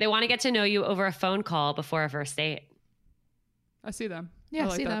right. They want to get to know you over a phone call before a first date. I see them. Yeah. I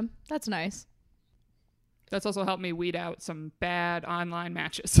like See that. them. That's nice. That's also helped me weed out some bad online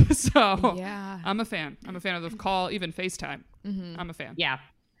matches. So Yeah. I'm a fan. I'm a fan of the call, even FaceTime. I'm a fan. Yeah.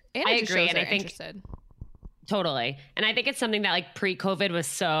 And I it just agree, shows and I they're think- interested. Totally. And I think it's something that like pre-COVID was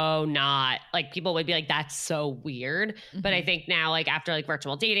so not like people would be like, that's so weird. But I think now like after like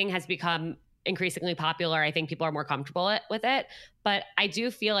virtual dating has become increasingly popular, I think people are more comfortable with it. But I do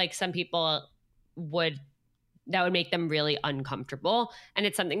feel like some people that would make them really uncomfortable. And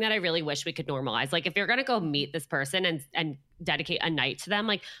it's something that I really wish we could normalize. Like if you're going to go meet this person and dedicate a night to them,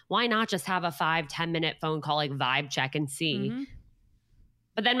 like why not just have a 5-10 minute phone call, like vibe check and see.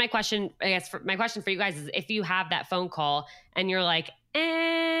 But then my question for you guys is, if you have that phone call and you're like,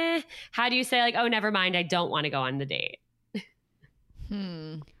 how do you say like, oh, never mind, I don't want to go on the date?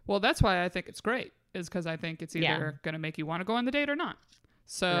 Well, that's why I think it's great, is because I think it's either going to make you want to go on the date or not.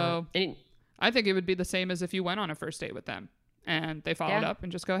 So And- I think it would be the same as if you went on a first date with them and they followed up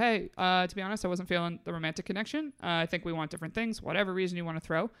and just go, hey, to be honest, I wasn't feeling the romantic connection. I think we want different things, whatever reason you want to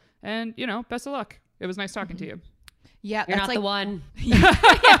throw. And, best of luck. It was nice talking to you. Yeah. You're that's not like the one.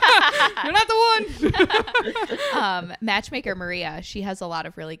 You're not the one. Matchmaker Maria, she has a lot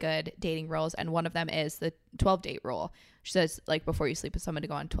of really good dating rules, and one of them is the 12 date rule. She says like before you sleep with someone to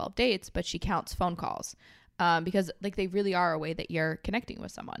go on 12 dates, but she counts phone calls because like they really are a way that you're connecting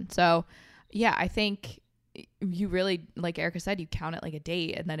with someone. So yeah, I think you really, like Erica said, you count it like a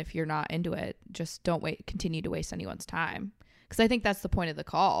date, and then if you're not into it, just don't continue to waste anyone's time, because I think that's the point of the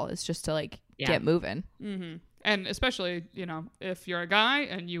call, is just to like get moving. And especially, you know, if you're a guy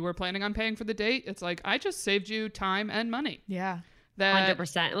and you were planning on paying for the date, it's like, I just saved you time and money. Yeah.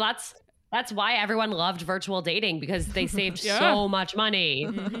 100%. That's why everyone loved virtual dating, because they saved so much money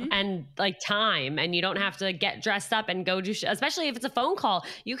and like time, and you don't have to get dressed up and go do especially if it's a phone call.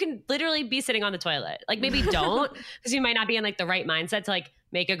 You can literally be sitting on the toilet. Like maybe don't, because you might not be in like the right mindset to like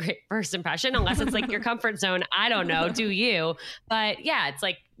make a great first impression unless it's like your comfort zone. I don't know. Do you? But yeah, it's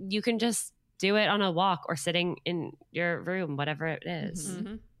like you can just do it on a walk or sitting in your room, whatever it is.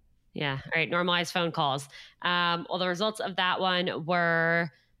 Mm-hmm. Yeah. All right. Normalize phone calls. Well, the results of that one were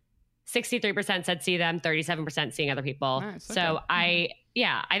 63% said see them, 37% seeing other people. Nice, okay. So I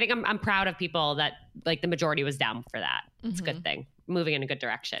think I'm proud of people that like the majority was down for that. It's a good thing. Moving in a good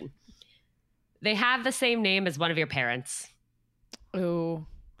direction. They have the same name as one of your parents. Ooh.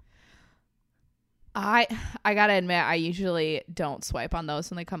 I gotta admit, I usually don't swipe on those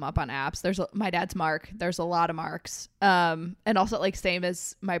when they come up on apps. My dad's Mark. There's a lot of Marks. And also like same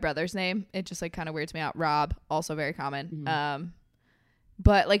as my brother's name. It just like kind of weirds me out. Rob, also very common. Mm-hmm.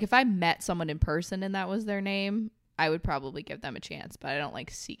 But like if I met someone in person and that was their name, I would probably give them a chance, but I don't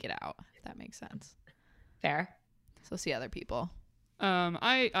like seek it out, if that makes sense. Fair. So see other people.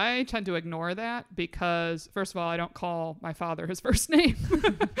 I tend to ignore that because, first of all, I don't call my father his first name.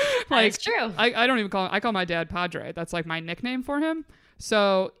 That's true. I don't even call him. I call my dad Padre. That's like my nickname for him.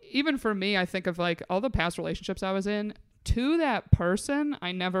 So even for me, I think of like all the past relationships I was in, to that person,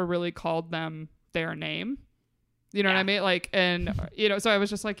 I never really called them their name. You know what I mean? Like, and, you know, so I was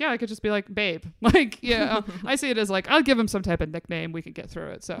just like, yeah, I could just be like, babe. Like, yeah, I see it as like, I'll give him some type of nickname. We can get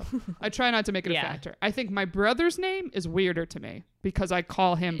through it. So I try not to make it a factor. I think my brother's name is weirder to me because I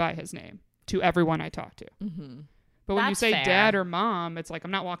call him by his name to everyone I talk to. Mm-hmm. But when you say fair. Dad or mom, it's like,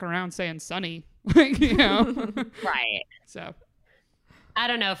 I'm not walking around saying Sonny, like, you know? Right. So I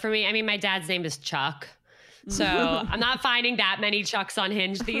don't know. For me, I mean, my dad's name is Chuck. So I'm not finding that many Chucks on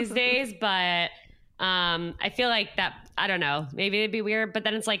Hinge these days, but I feel like that, I don't know, maybe it'd be weird, but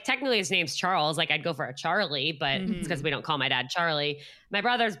then it's like, technically his name's Charles. Like I'd go for a Charlie, but it's because we don't call my dad Charlie. My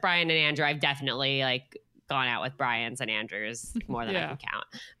brother's Brian and Andrew. I've definitely like gone out with Brian's and Andrews more than I can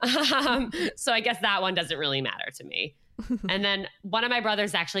count. So I guess that one doesn't really matter to me. And then one of my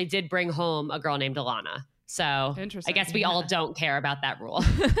brothers actually did bring home a girl named Alana. So I guess we all don't care about that rule.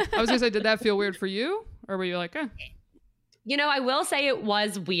 I was gonna say, did that feel weird for you? Or were you like, eh? You know, I will say it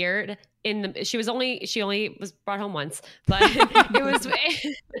was weird. She only was brought home once, but it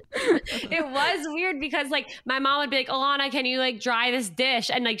was weird because like my mom would be like, Alana, can you like dry this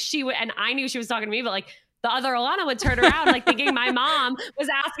dish? And like she would, and I knew she was talking to me, but like the other Alana would turn around like thinking my mom was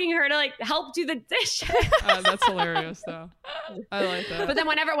asking her to like help do the dish. That's hilarious though. I like that. But then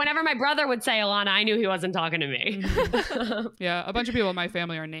whenever my brother would say Alana, I knew he wasn't talking to me. Yeah, a bunch of people in my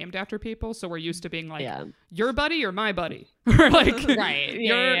family are named after people, so we're used to being like your buddy or my buddy, or like right,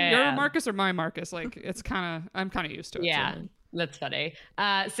 your Marcus or my Marcus. Like I'm kind of used to it. Yeah. So. That's funny.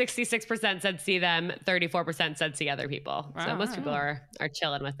 66% said see them, 34% said see other people. So most people are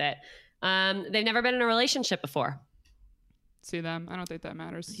chilling with it. They've never been in a relationship before. See them. I don't think that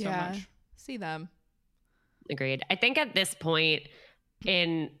matters so much. See them. Agreed. I think at this point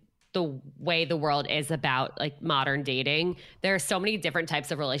in the way the world is about like modern dating, there are so many different types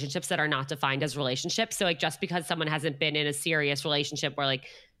of relationships that are not defined as relationships. So like just because someone hasn't been in a serious relationship where like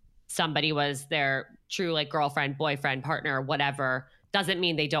somebody was their true like girlfriend, boyfriend, partner, whatever, doesn't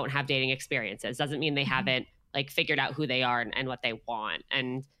mean they don't have dating experiences. Doesn't mean they haven't like figured out who they are and what they want.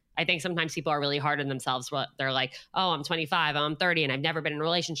 And I think sometimes people are really hard on themselves. They're like, oh, I'm 25, I'm 30, and I've never been in a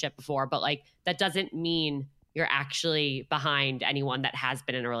relationship before. But like, that doesn't mean you're actually behind anyone that has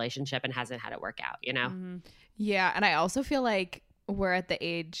been in a relationship and hasn't had it work out, you know? Mm-hmm. Yeah. And I also feel like we're at the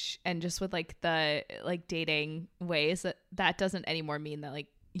age, and just with like the like dating ways, that doesn't anymore mean that like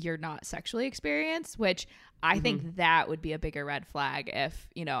you're not sexually experienced, which I think that would be a bigger red flag if,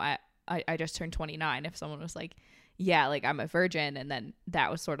 you know, I just turned 29. If someone was like, yeah, like I'm a virgin, and then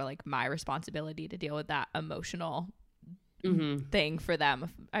that was sort of like my responsibility to deal with that emotional thing for them,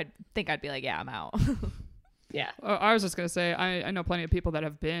 I think I'd be like, yeah, I'm out. Yeah. I was just going to say, I know plenty of people that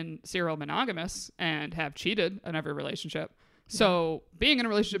have been serial monogamous and have cheated in every relationship. So being in a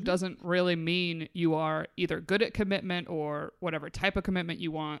relationship doesn't really mean you are either good at commitment or whatever type of commitment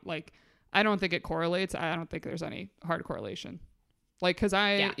you want. Like, I don't think it correlates. I don't think there's any hard correlation. Like, cause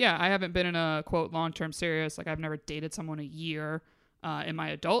I haven't been in a quote long-term serious, like I've never dated someone a year, in my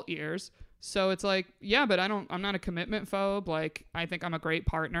adult years. So it's like, yeah, but I'm not a commitment phobe. Like, I think I'm a great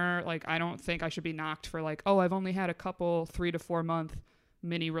partner. Like, I don't think I should be knocked for like, oh, I've only had a couple 3 to 4 month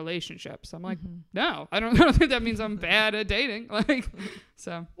mini relationships. I'm like, no, I don't think that means I'm bad at dating. Like,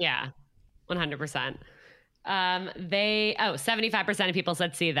 so. Yeah, 100%. They 75% of people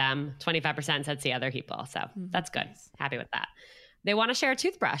said see them, 25% said see other people. So that's good. Happy with that. They want to share a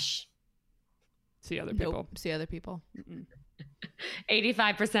toothbrush. See other people. Nope. See other people.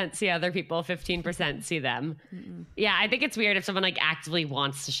 85% see other people, 15% see them. Yeah, I think it's weird if someone like actively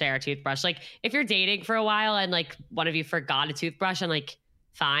wants to share a toothbrush. Like if you're dating for a while and like one of you forgot a toothbrush and like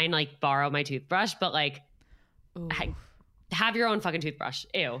fine, like borrow my toothbrush, but like have your own fucking toothbrush.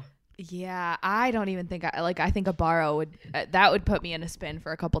 Ew. Yeah, I don't even think I think a borrow would that would put me in a spin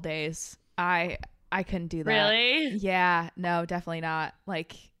for a couple days. I couldn't do that. Really? Yeah, no, definitely not.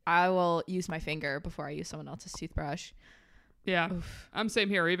 Like I will use my finger before I use someone else's toothbrush. Yeah. I'm same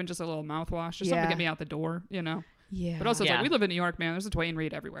here. Or even just a little mouthwash. Just something to get me out the door, you know? Yeah. But also, it's like, we live in New York, man. There's a Dwayne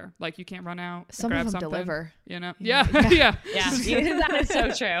Reed everywhere. Like, you can't run out and Some grab of them something. deliver. You know? Yeah. Yeah. That is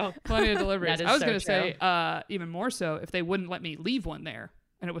so true. Plenty of deliveries. I was going to true. say, even more so, if they wouldn't let me leave one there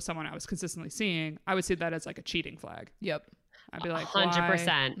and it was someone I was consistently seeing, I would see that as like a cheating flag. Yep. I'd be like,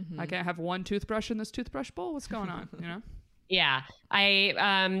 100%. I can't have one toothbrush in this toothbrush bowl? What's going on? You know? Yeah.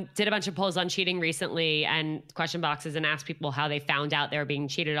 I did a bunch of polls on cheating recently and question boxes and asked people how they found out they were being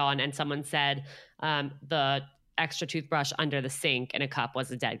cheated on. And someone said the extra toothbrush under the sink in a cup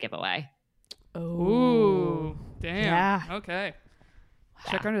was a dead giveaway. Ooh. Damn. Yeah. Okay.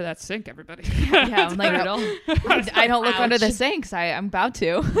 Check under that sink, everybody. Yeah, I'm like, I don't look under the sinks. I'm about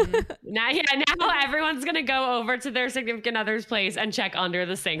to. Now everyone's going to go over to their significant other's place and check under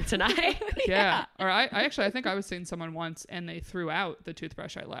the sink tonight. Yeah. Or I think I was seeing someone once and they threw out the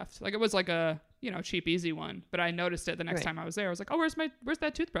toothbrush I left. Like it was like a, cheap, easy one. But I noticed it the next time I was there. I was like, oh, where's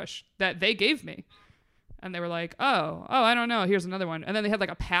that toothbrush that they gave me? And they were like, oh, I don't know. Here's another one. And then they had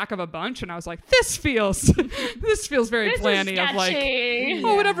like a pack of a bunch. And I was like, this feels very planny of like,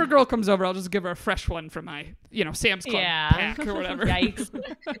 whatever girl comes over, I'll just give her a fresh one from my, Sam's Club pack or whatever. Yikes.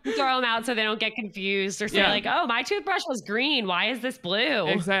 Throw them out so they don't get confused or say like, oh, my toothbrush was green. Why is this blue?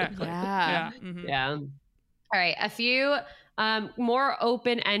 Exactly. Yeah. Yeah. Mm-hmm. Yeah. All right. A few more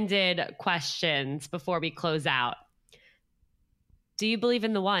open-ended questions before we close out. Do you believe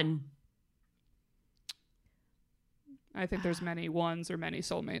in the one? I think there's many ones or many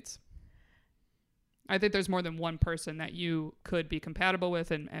soulmates. I think there's more than one person that you could be compatible with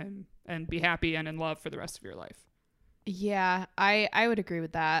and be happy and in love for the rest of your life. Yeah, I would agree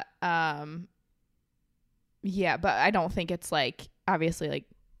with that. Yeah, but I don't think it's like obviously like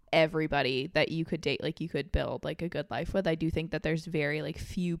everybody that you could date, like you could build like a good life with. I do think that there's very like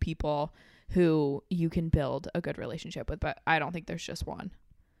few people who you can build a good relationship with, but I don't think there's just one.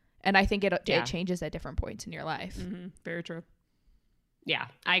 And I think it changes at different points in your life. Mm-hmm. Very true. Yeah,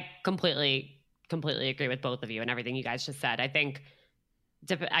 I completely agree with both of you and everything you guys just said. I think,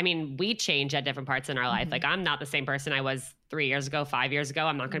 we change at different parts in our life. Like I'm not the same person I was 3 years ago, 5 years ago.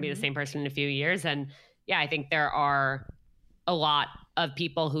 I'm not going to be the same person in a few years. And yeah, I think there are a lot of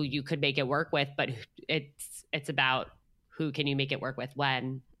people who you could make it work with, but it's about who can you make it work with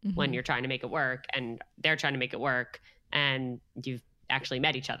when you're trying to make it work and they're trying to make it work and you've actually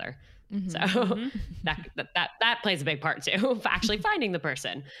met each other. So that plays a big part too, actually finding the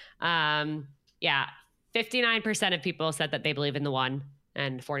person. 59% of people said that they believe in the one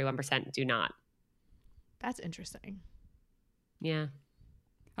and 41% do not. That's interesting. Yeah.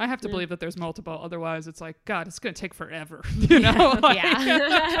 I have to believe that there's multiple. Otherwise it's like, God, it's going to take forever. Like,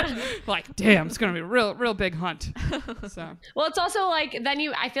 like, damn, it's going to be a real big hunt. So, well, it's also like,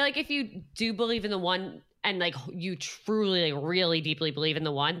 I feel like if you do believe in the one and like you truly like, really deeply believe in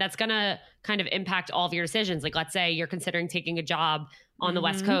the one, that's going to kind of impact all of your decisions. Like, let's say you're considering taking a job on the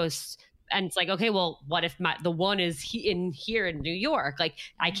West Coast and it's like, okay, well, what if the one is here in New York? Like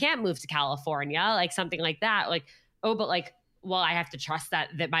I can't move to California, like something like that. Like, oh, but like, well, I have to trust that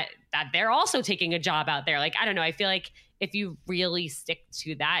they're also taking a job out there. Like, I don't know. I feel like if you really stick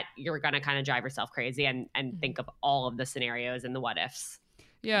to that, you're going to kind of drive yourself crazy and think of all of the scenarios and the what ifs.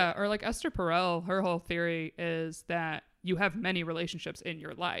 Yeah. Or like Esther Perel, her whole theory is that you have many relationships in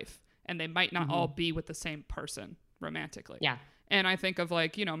your life and they might not all be with the same person romantically. Yeah. And I think of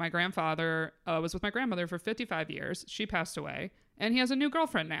like, my grandfather was with my grandmother for 55 years. She passed away and he has a new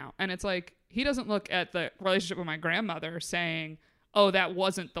girlfriend now. And it's like, he doesn't look at the relationship with my grandmother saying, oh, that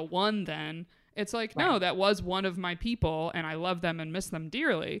wasn't the one then. It's like, no, that was one of my people and I love them and miss them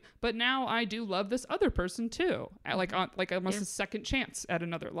dearly. But now I do love this other person too. Like almost a second chance at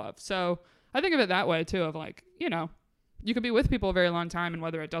another love. So I think of it that way too, of like, you could be with people a very long time and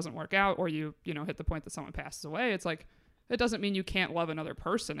whether it doesn't work out or you hit the point that someone passes away, it's like, it doesn't mean you can't love another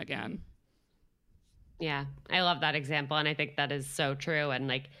person again. Yeah, I love that example. And I think that is so true. And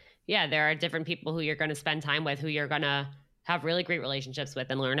like, yeah, there are different people who you're going to spend time with, who you're going to have really great relationships with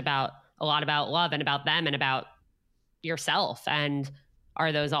and learn about a lot about love and about them and about yourself. And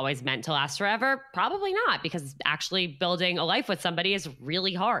are those always meant to last forever? Probably not, because actually building a life with somebody is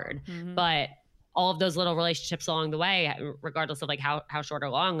really hard. Mm-hmm. But all of those little relationships along the way, regardless of like how short or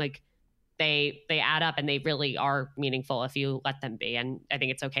long, like they add up and they really are meaningful if you let them be. And I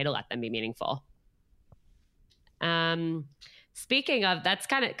think it's okay to let them be meaningful. Speaking of, that's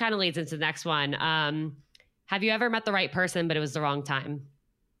kind of leads into the next one. Have you ever met the right person, but it was the wrong time?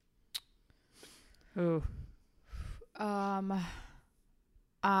 Ooh.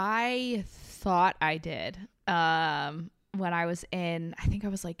 I thought I did. When I was I think I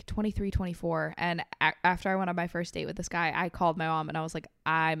was like 23, 24. And after I went on my first date with this guy, I called my mom and I was like,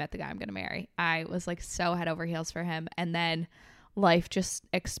 I met the guy I'm going to marry. I was like so head over heels for him. And then life just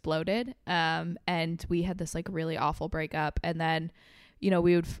exploded. And we had this like really awful breakup. And then, you know,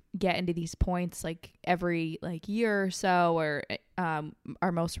 we would get into these points like every like year or so, or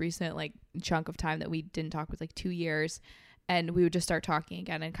our most recent like chunk of time that we didn't talk was like 2 years. And we would just start talking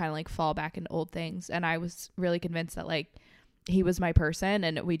again and kind of like fall back into old things. And I was really convinced that like he was my person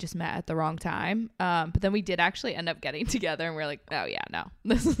and we just met at the wrong time. But then we did actually end up getting together and we're like, oh yeah, no,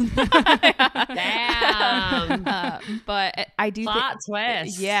 this is damn. But I do plot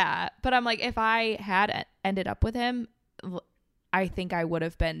twist. Yeah. But I'm like, if I had ended up with him, I think I would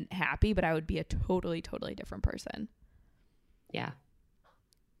have been happy, but I would be a totally, totally different person. Yeah.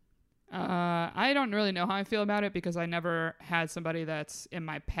 I don't really know how I feel about it because I never had somebody that's in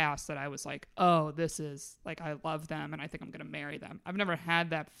my past that I was like, oh, this is like, I love them and I think I'm going to marry them. I've never had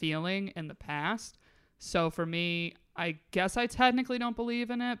that feeling in the past. So for me, I guess I technically don't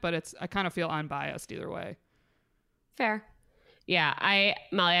believe in it, but I kind of feel unbiased either way. Fair. Yeah.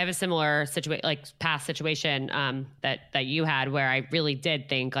 Molly, I have a similar past situation that you had where I really did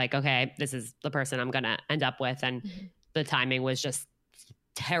think like, okay, this is the person I'm going to end up with. And the timing was just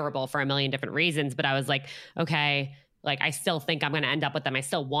terrible for a million different reasons. But I was like, okay, like I still think I'm going to end up with them. I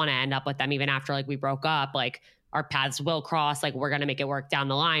still want to end up with them even after like we broke up. Like our paths will cross. Like we're going to make it work down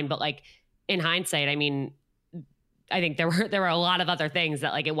the line. But like in hindsight, I mean, I think there were a lot of other things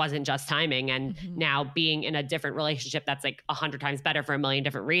that like it wasn't just timing. And now being in a different relationship that's like 100 times better for a million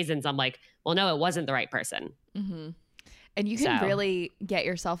different reasons, I'm like, well, no, it wasn't the right person. Mm-hmm. And you can really get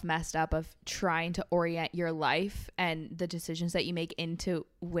yourself messed up of trying to orient your life and the decisions that you make into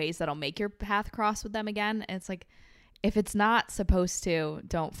ways that'll make your path cross with them again. And it's like, if it's not supposed to,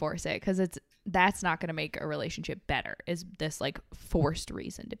 don't force it, because that's not going to make a relationship better, is this like forced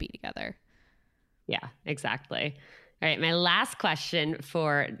reason to be together. Yeah, exactly. All right. My last question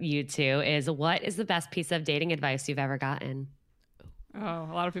for you two is, what is the best piece of dating advice you've ever gotten? Oh,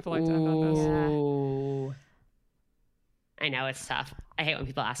 a lot of people like to end on this. Ooh. I know it's tough. I hate when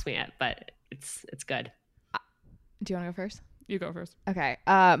people ask me it, but it's good. Do you want to go first? You go first. Okay.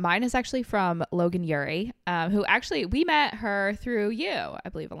 Mine is actually from Logan Ury, who actually we met her through you, I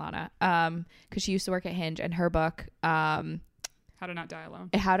believe, Alana, because she used to work at Hinge, and her book, How to Not Die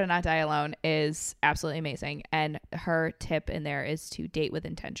Alone. How to Not Die Alone is absolutely amazing. And her tip in there is to date with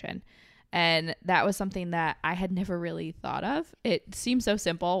intention. And that was something that I had never really thought of. It seems so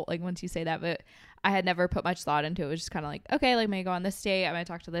simple, like once you say that, but I had never put much thought into it. It was just kind of like, okay, like, I'm going to go on this date. I'm going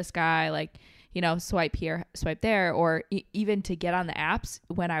to talk to this guy, like, you know, swipe here, swipe there, or even to get on the apps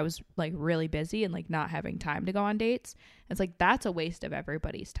when I was like really busy and like not having time to go on dates. It's like, that's a waste of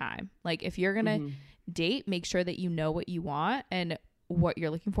everybody's time. Like if you're going to date, make sure that you know what you want and what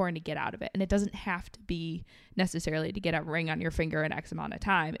you're looking for and to get out of it. And it doesn't have to be necessarily to get a ring on your finger in X amount of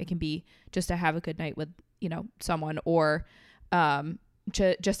time. It can be just to have a good night with, you know, someone, or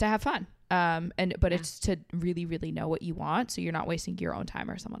just to have fun. But it's to really, really know what you want, so you're not wasting your own time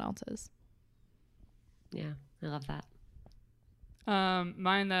or someone else's. Yeah, I love that.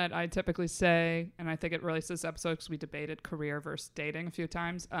 Mine that I typically say, and I think it relates to this episode because we debated career versus dating a few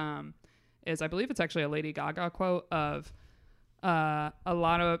times, is I believe it's actually a Lady Gaga quote of a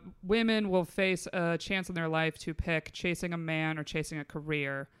lot of women will face a chance in their life to pick chasing a man or chasing a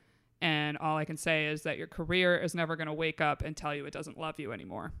career. And all I can say is that your career is never going to wake up and tell you it doesn't love you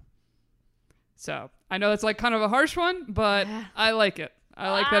anymore. So I know it's like kind of a harsh one, but I like it.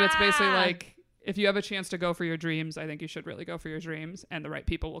 I like that it's basically like, if you have a chance to go for your dreams, I think you should really go for your dreams, and the right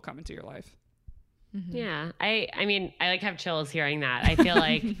people will come into your life. Mm-hmm. Yeah. I mean, I like have chills hearing that. I feel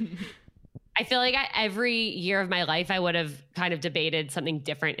like every year of my life, I would have kind of debated something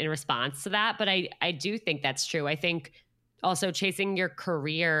different in response to that. But I do think that's true. I think also chasing your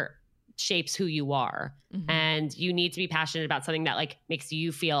career shapes who you are, and you need to be passionate about something that like makes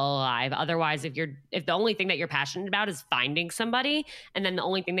you feel alive. Otherwise, if the only thing that you're passionate about is finding somebody, and then the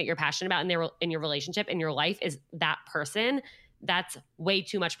only thing that you're passionate about in your relationship, in your life, is that person, that's way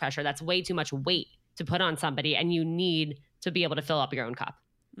too much pressure. That's way too much weight to put on somebody, and you need to be able to fill up your own cup.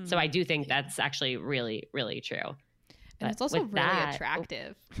 So I do think that's actually really, really true. And But it's also with really that-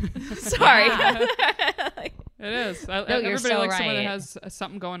 attractive. Sorry. It is. you're Everybody so likes someone that right. has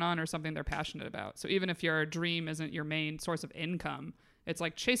something going on or something they're passionate about. So even if your dream isn't your main source of income, it's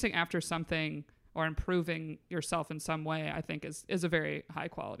like chasing after something or improving yourself in some way, I think is a very high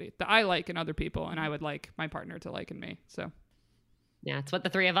quality that I like in other people, and I would like my partner to like in me. So Yeah, it's what the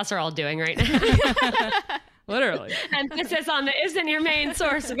three of us are all doing right now. literally. Emphasis on the isn't your main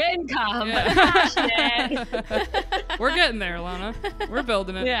source of income. Yeah. Passionate. We're getting there, Lana. We're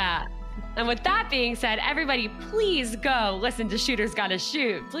building it. Yeah. And with that being said, everybody, please go listen to Shooters Gotta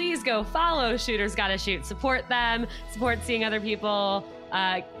Shoot. Please go follow Shooters Gotta Shoot. Support them. Support Seeing Other People.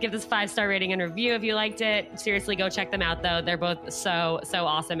 Give this a 5-star rating and review if you liked it. Seriously, go check them out, though. They're both so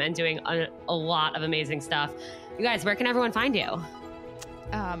awesome and doing a lot of amazing stuff. You guys, where can everyone find you?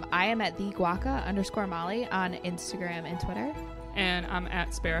 I am at @theguaca_Molly on Instagram and Twitter. And I'm at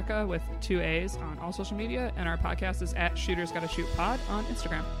Sparica with 2 A's on all social media. And our podcast is at Shooters Gotta Shoot Pod on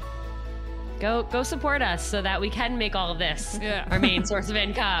Instagram. Go support us so that we can make all of this Yeah. our main source of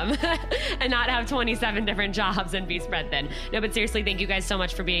income and not have 27 different jobs and be spread thin. No, but seriously, thank you guys so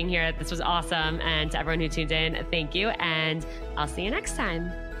much for being here. This was awesome. And to everyone who tuned in, thank you. And I'll see you next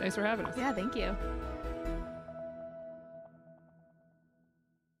time. Thanks for having us. Yeah, thank you.